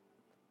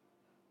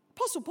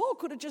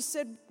could have just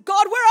said,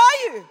 God, where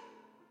are you?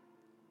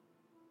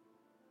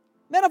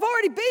 Man, I've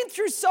already been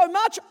through so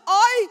much.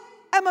 I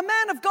am a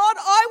man of God.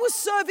 I was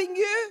serving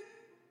you.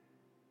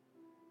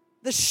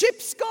 The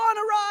ship's gone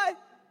awry.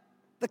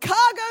 The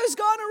cargo's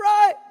gone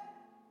awry.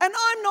 And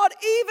I'm not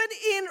even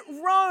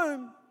in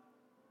Rome.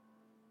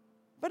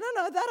 But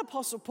no, that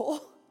Apostle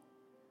Paul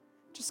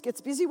just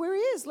gets busy where he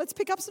is. Let's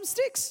pick up some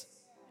sticks.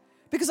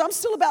 Because I'm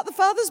still about the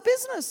Father's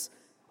business.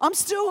 I'm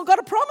still got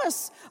a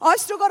promise. I've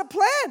still got a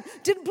plan.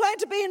 Didn't plan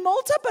to be in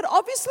Malta, but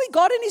obviously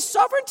God in His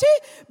sovereignty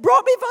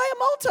brought me via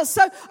Malta.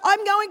 So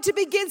I'm going to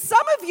begin.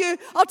 Some of you,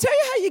 I'll tell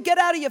you how you get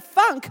out of your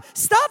funk.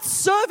 Start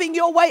serving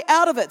your way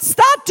out of it.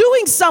 Start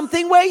doing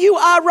something where you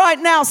are right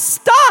now.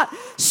 Start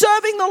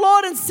serving the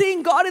Lord and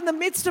seeing God in the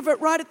midst of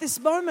it right at this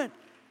moment.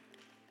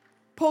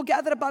 Paul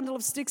gathered a bundle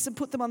of sticks and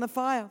put them on the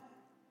fire.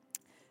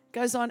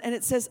 Goes on and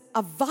it says,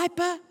 a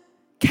viper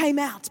came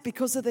out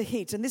because of the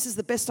heat. And this is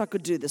the best I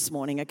could do this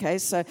morning, okay?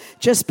 So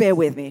just bear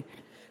with me.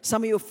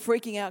 Some of you are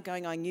freaking out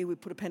going, I knew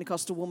we'd put a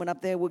Pentecostal woman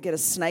up there. We'll get a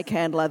snake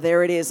handler.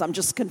 There it is. I'm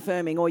just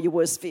confirming all your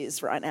worst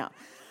fears right now.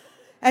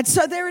 And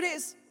so there it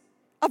is.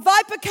 A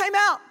viper came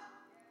out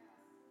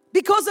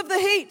because of the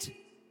heat.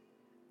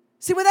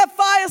 See, when that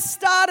fire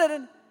started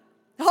and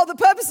the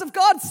purpose of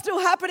God's still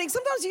happening,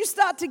 sometimes you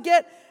start to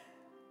get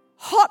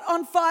hot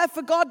on fire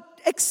for God.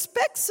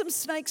 Expect some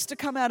snakes to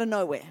come out of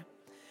nowhere.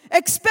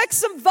 Expect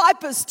some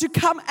vipers to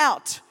come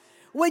out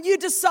when you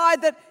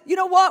decide that, you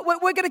know what,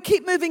 we're going to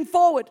keep moving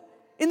forward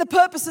in the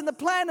purpose and the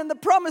plan and the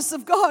promise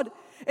of God.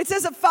 It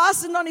says it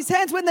fastened on his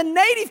hands. When the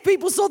native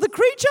people saw the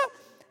creature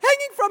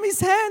hanging from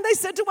his hand, they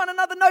said to one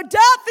another, no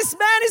doubt this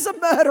man is a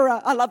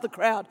murderer. I love the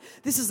crowd.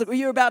 This is what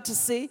you're about to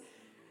see.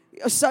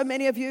 So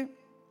many of you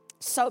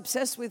so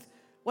obsessed with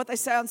what they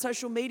say on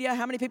social media,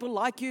 how many people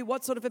like you,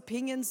 what sort of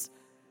opinions.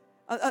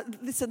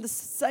 Listen, the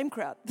same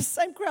crowd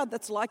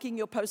that's liking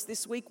your post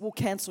this week will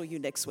cancel you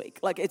next week.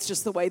 Like, it's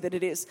just the way that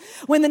it is.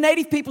 When the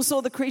native people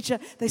saw the creature,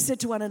 they said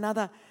to one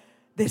another,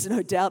 "There's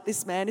no doubt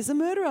this man is a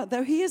murderer,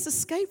 though he has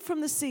escaped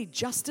from the sea.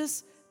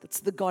 Justice,"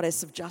 that's the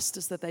goddess of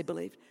justice that they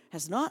believed,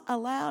 "has not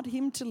allowed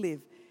him to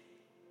live.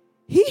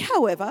 He,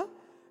 however,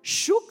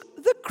 shook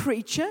the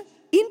creature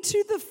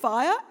into the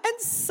fire and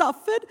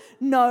suffered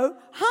no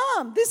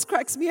harm." This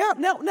cracks me up.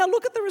 Now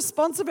look at the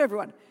response of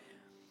everyone.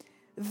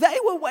 They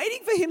were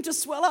waiting for him to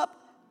swell up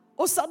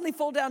or suddenly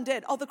fall down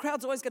dead. Oh, the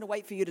crowd's always going to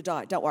wait for you to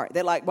die. Don't worry.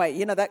 They're like, wait,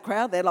 that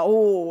crowd? They're like,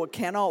 oh,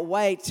 cannot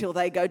wait till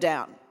they go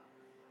down.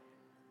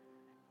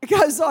 It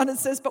goes on and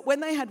says, "But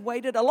when they had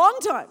waited a long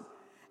time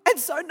and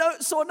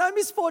saw no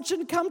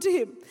misfortune come to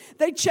him,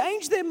 they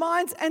changed their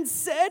minds and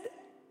said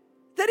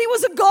that he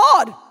was a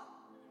god."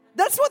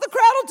 That's what the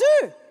crowd will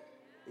do.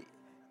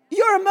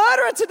 You're a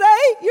murderer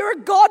today, you're a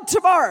god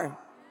tomorrow.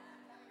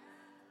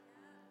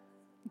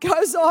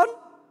 Goes on.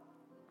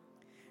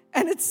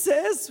 And it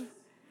says,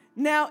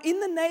 "Now in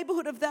the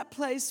neighborhood of that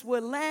place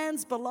were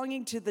lands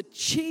belonging to the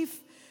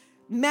chief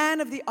man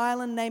of the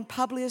island named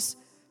Publius,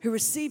 who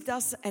received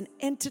us and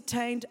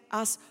entertained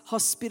us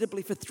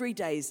hospitably for 3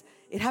 days.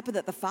 It happened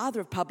that the father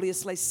of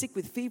Publius lay sick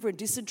with fever and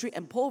dysentery,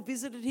 and Paul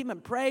visited him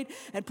and prayed,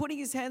 and putting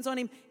his hands on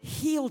him,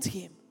 healed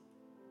him.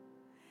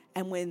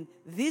 And when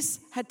this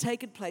had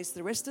taken place,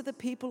 the rest of the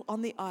people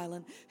on the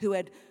island who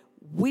had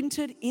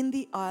wintered in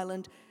the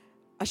island,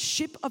 a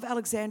ship of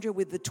Alexandria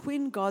with the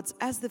twin gods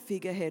as the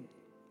figurehead,"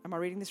 am I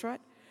reading this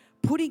right?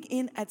 "Putting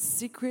in at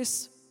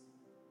Cyprus,"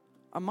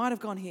 I might have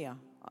gone here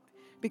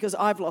because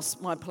I've lost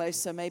my place,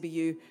 so maybe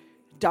you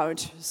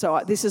don't.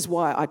 So this is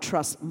why I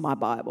trust my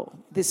Bible.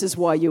 This is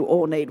why you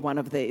all need one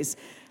of these.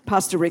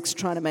 Pastor Rick's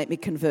trying to make me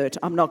convert.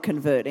 I'm not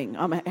converting.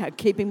 I'm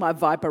keeping my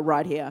viper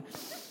right here.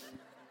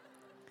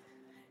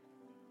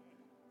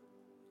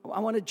 I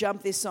want to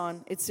jump this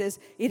on. It says,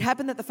 "It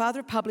happened that the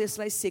father of Publius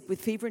lay sick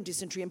with fever and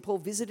dysentery, and Paul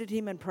visited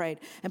him and prayed,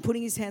 and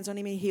putting his hands on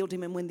him, he healed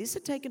him. And when this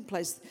had taken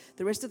place,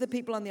 the rest of the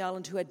people on the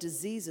island who had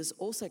diseases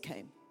also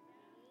came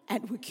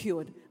and were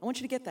cured." I want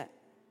you to get that.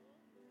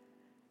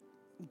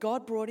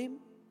 God brought him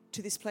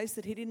to this place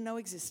that he didn't know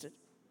existed.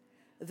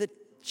 The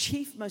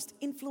chief, most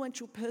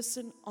influential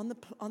person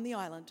on the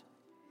island,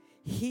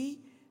 he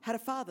had a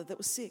father that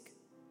was sick.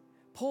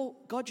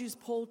 God used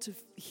Paul to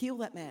heal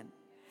that man.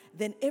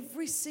 Then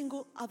every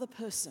single other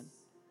person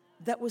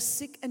that was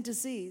sick and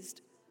diseased,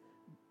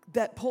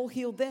 that Paul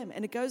healed them.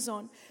 And it goes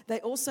on,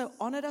 "They also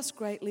honored us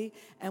greatly,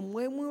 and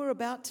when we were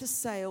about to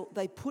sail,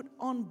 they put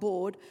on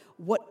board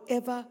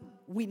whatever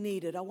we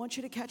needed." I want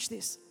you to catch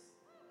this.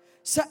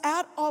 So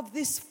out of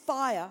this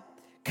fire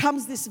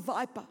comes this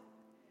viper.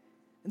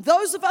 And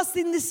those of us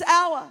in this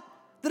hour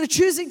that are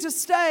choosing to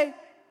stay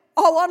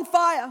on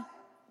fire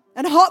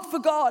and hot for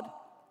God,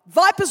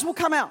 vipers will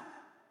come out.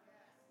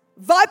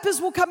 Vipers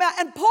will come out.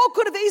 And Paul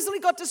could have easily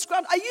got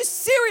described, "Are you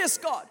serious,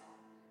 God?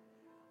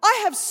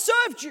 I have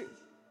served you.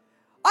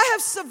 I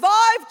have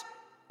survived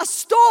a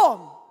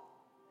storm.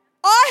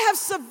 I have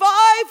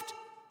survived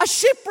a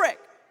shipwreck.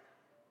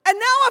 And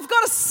now I've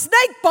got a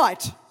snake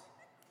bite."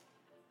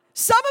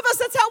 Some of us,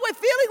 that's how we're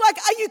feeling. Like,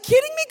 are you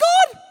kidding me,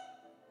 God?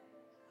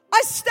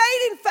 I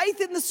stayed in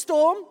faith in the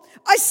storm.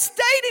 I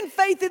stayed in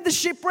faith in the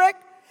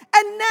shipwreck.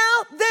 And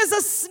now there's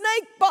a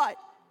snake bite.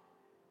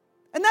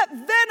 And that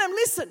venom,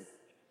 listen,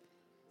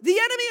 the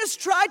enemy has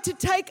tried to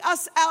take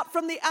us out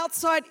from the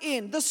outside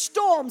in, the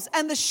storms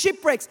and the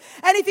shipwrecks.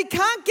 And if he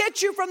can't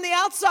get you from the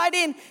outside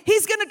in,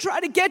 he's going to try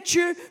to get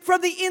you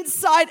from the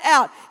inside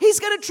out.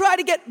 He's going to try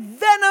to get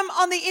venom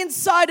on the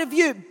inside of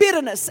you.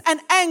 Bitterness and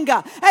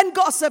anger and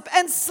gossip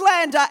and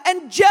slander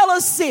and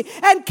jealousy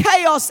and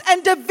chaos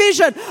and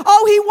division.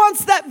 Oh, he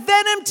wants that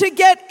venom to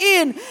get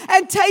in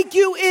and take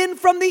you in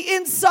from the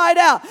inside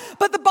out.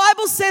 But the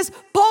Bible says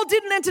Paul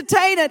didn't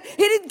entertain it.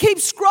 He didn't keep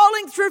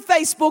scrolling through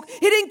Facebook.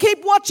 He didn't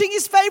keep watching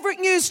his favorite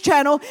news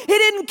channel. He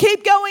didn't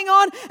keep going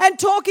on and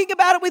talking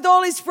about it with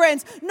all his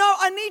friends. No,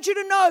 I need you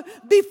to know,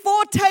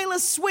 before Taylor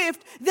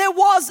Swift, there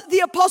was the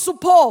Apostle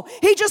Paul.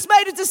 He just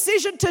made a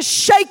decision to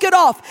shake it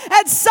off.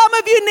 And some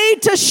of you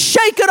need to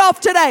shake it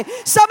off today.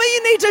 Some of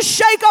you need to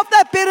shake off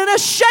that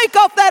bitterness, shake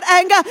off that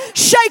anger,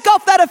 shake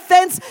off that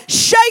offense,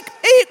 shake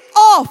it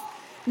off.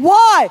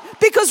 Why?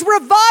 Because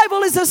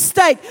revival is at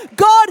stake.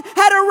 God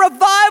had a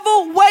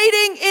revival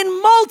waiting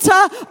in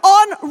Malta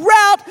en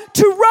route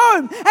to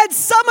Rome. And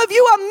some of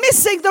you are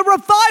missing the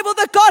revival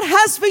that God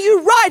has for you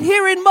right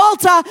here in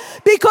Malta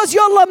because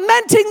you're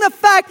lamenting the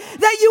fact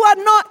that you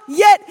are not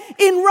yet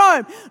in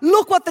Rome.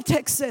 Look what the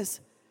text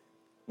says.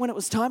 When it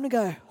was time to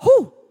go,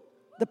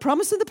 the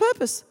promise and the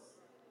purpose.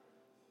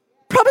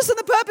 Promise and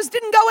the purpose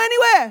didn't go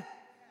anywhere.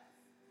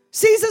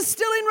 Caesar's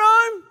still in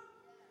Rome.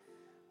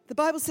 The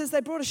Bible says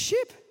they brought a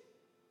ship.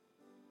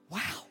 Wow.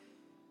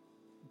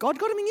 God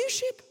got him a new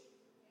ship.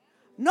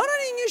 Not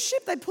only a new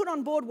ship, they put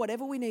on board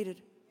whatever we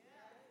needed.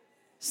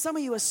 Some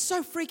of you are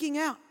so freaking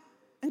out.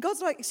 And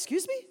God's like,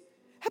 excuse me?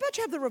 How about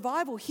you have the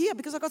revival here?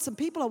 Because I got some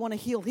people I want to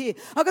heal here.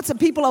 I got some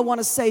people I want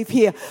to save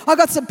here. I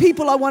got some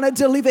people I want to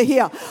deliver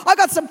here. I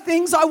got some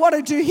things I want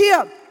to do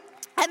here.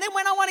 And then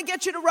when I want to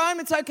get you to Rome,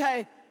 it's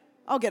okay.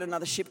 I'll get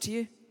another ship to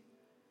you.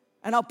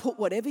 And I'll put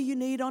whatever you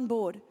need on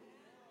board.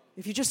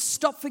 If you just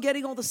stop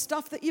forgetting all the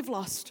stuff that you've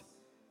lost.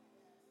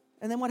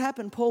 And then what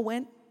happened? Paul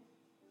went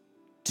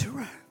to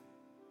Rome.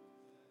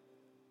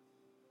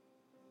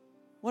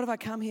 What have I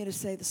come here to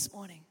say this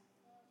morning?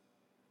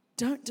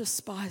 Don't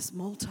despise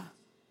Malta.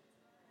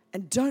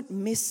 And don't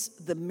miss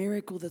the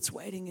miracle that's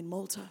waiting in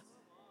Malta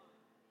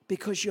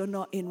because you're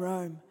not in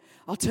Rome.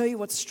 I'll tell you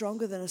what's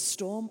stronger than a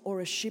storm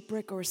or a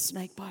shipwreck or a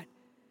snake bite.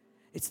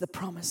 It's the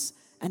promise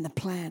and the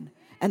plan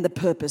and the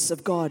purpose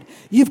of God.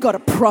 You've got a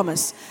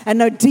promise, and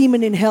no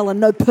demon in hell and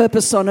no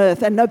purpose on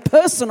earth and no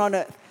person on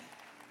earth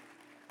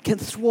can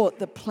thwart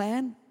the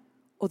plan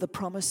or the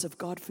promise of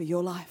God for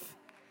your life.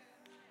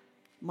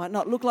 Might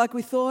not look like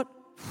we thought.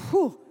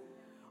 Whew,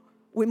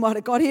 we might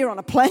have got here on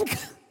a plank.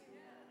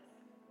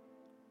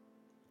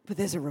 But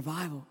there's a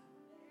revival.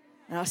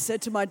 And I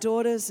said to my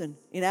daughters and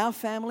in our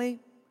family,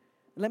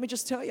 let me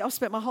just tell you, I've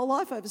spent my whole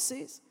life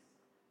overseas.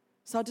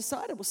 So I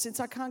decided, well, since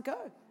I can't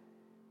go,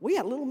 we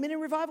had a little mini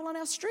revival on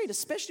our street,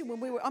 especially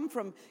when I'm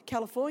from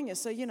California,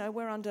 so,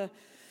 we're under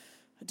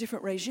a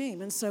different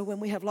regime. And so when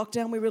we have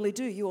lockdown, we really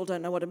do. You all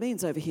don't know what it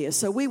means over here.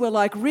 So we were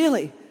like,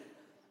 really?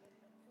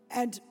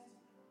 And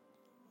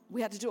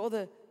we had to do all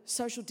the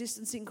social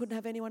distancing, couldn't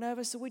have anyone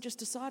over, so we just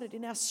decided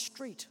in our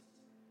street.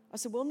 I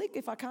said, well, Nick,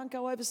 if I can't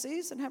go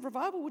overseas and have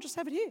revival, we'll just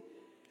have it here.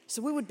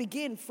 So we would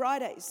begin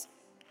Fridays,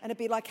 and it'd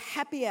be like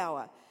happy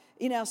hour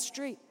in our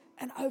street.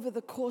 And over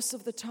the course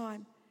of the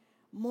time,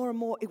 more and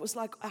more, it was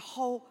like a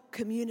whole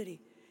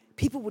community.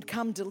 People would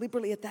come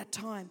deliberately at that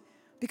time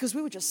because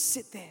we would just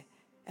sit there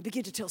and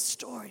begin to tell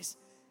stories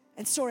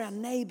and saw our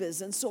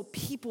neighbors and saw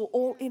people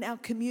all in our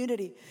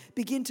community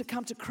begin to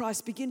come to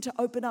Christ, begin to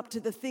open up to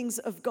the things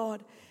of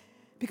God.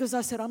 Because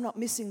I said, I'm not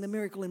missing the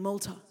miracle in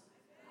Malta.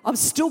 I'm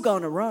still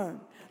going to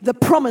Rome. The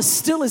promise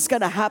still is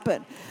going to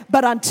happen.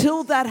 But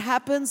until that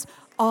happens,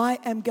 I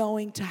am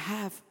going to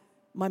have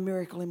my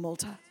miracle in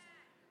Malta.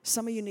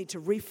 Some of you need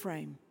to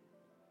reframe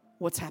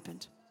what's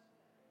happened.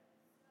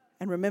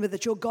 And remember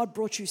that your God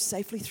brought you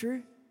safely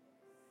through.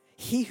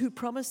 He who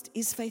promised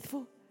is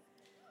faithful.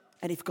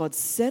 And if God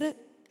said it,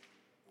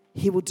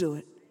 He will do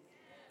it.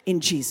 In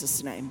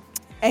Jesus' name.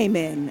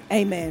 Amen,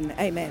 amen,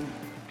 amen.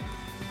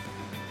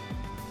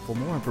 For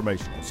more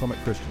information on Summit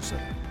Christian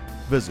Center,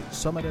 visit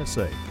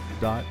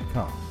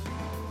summitsa.com.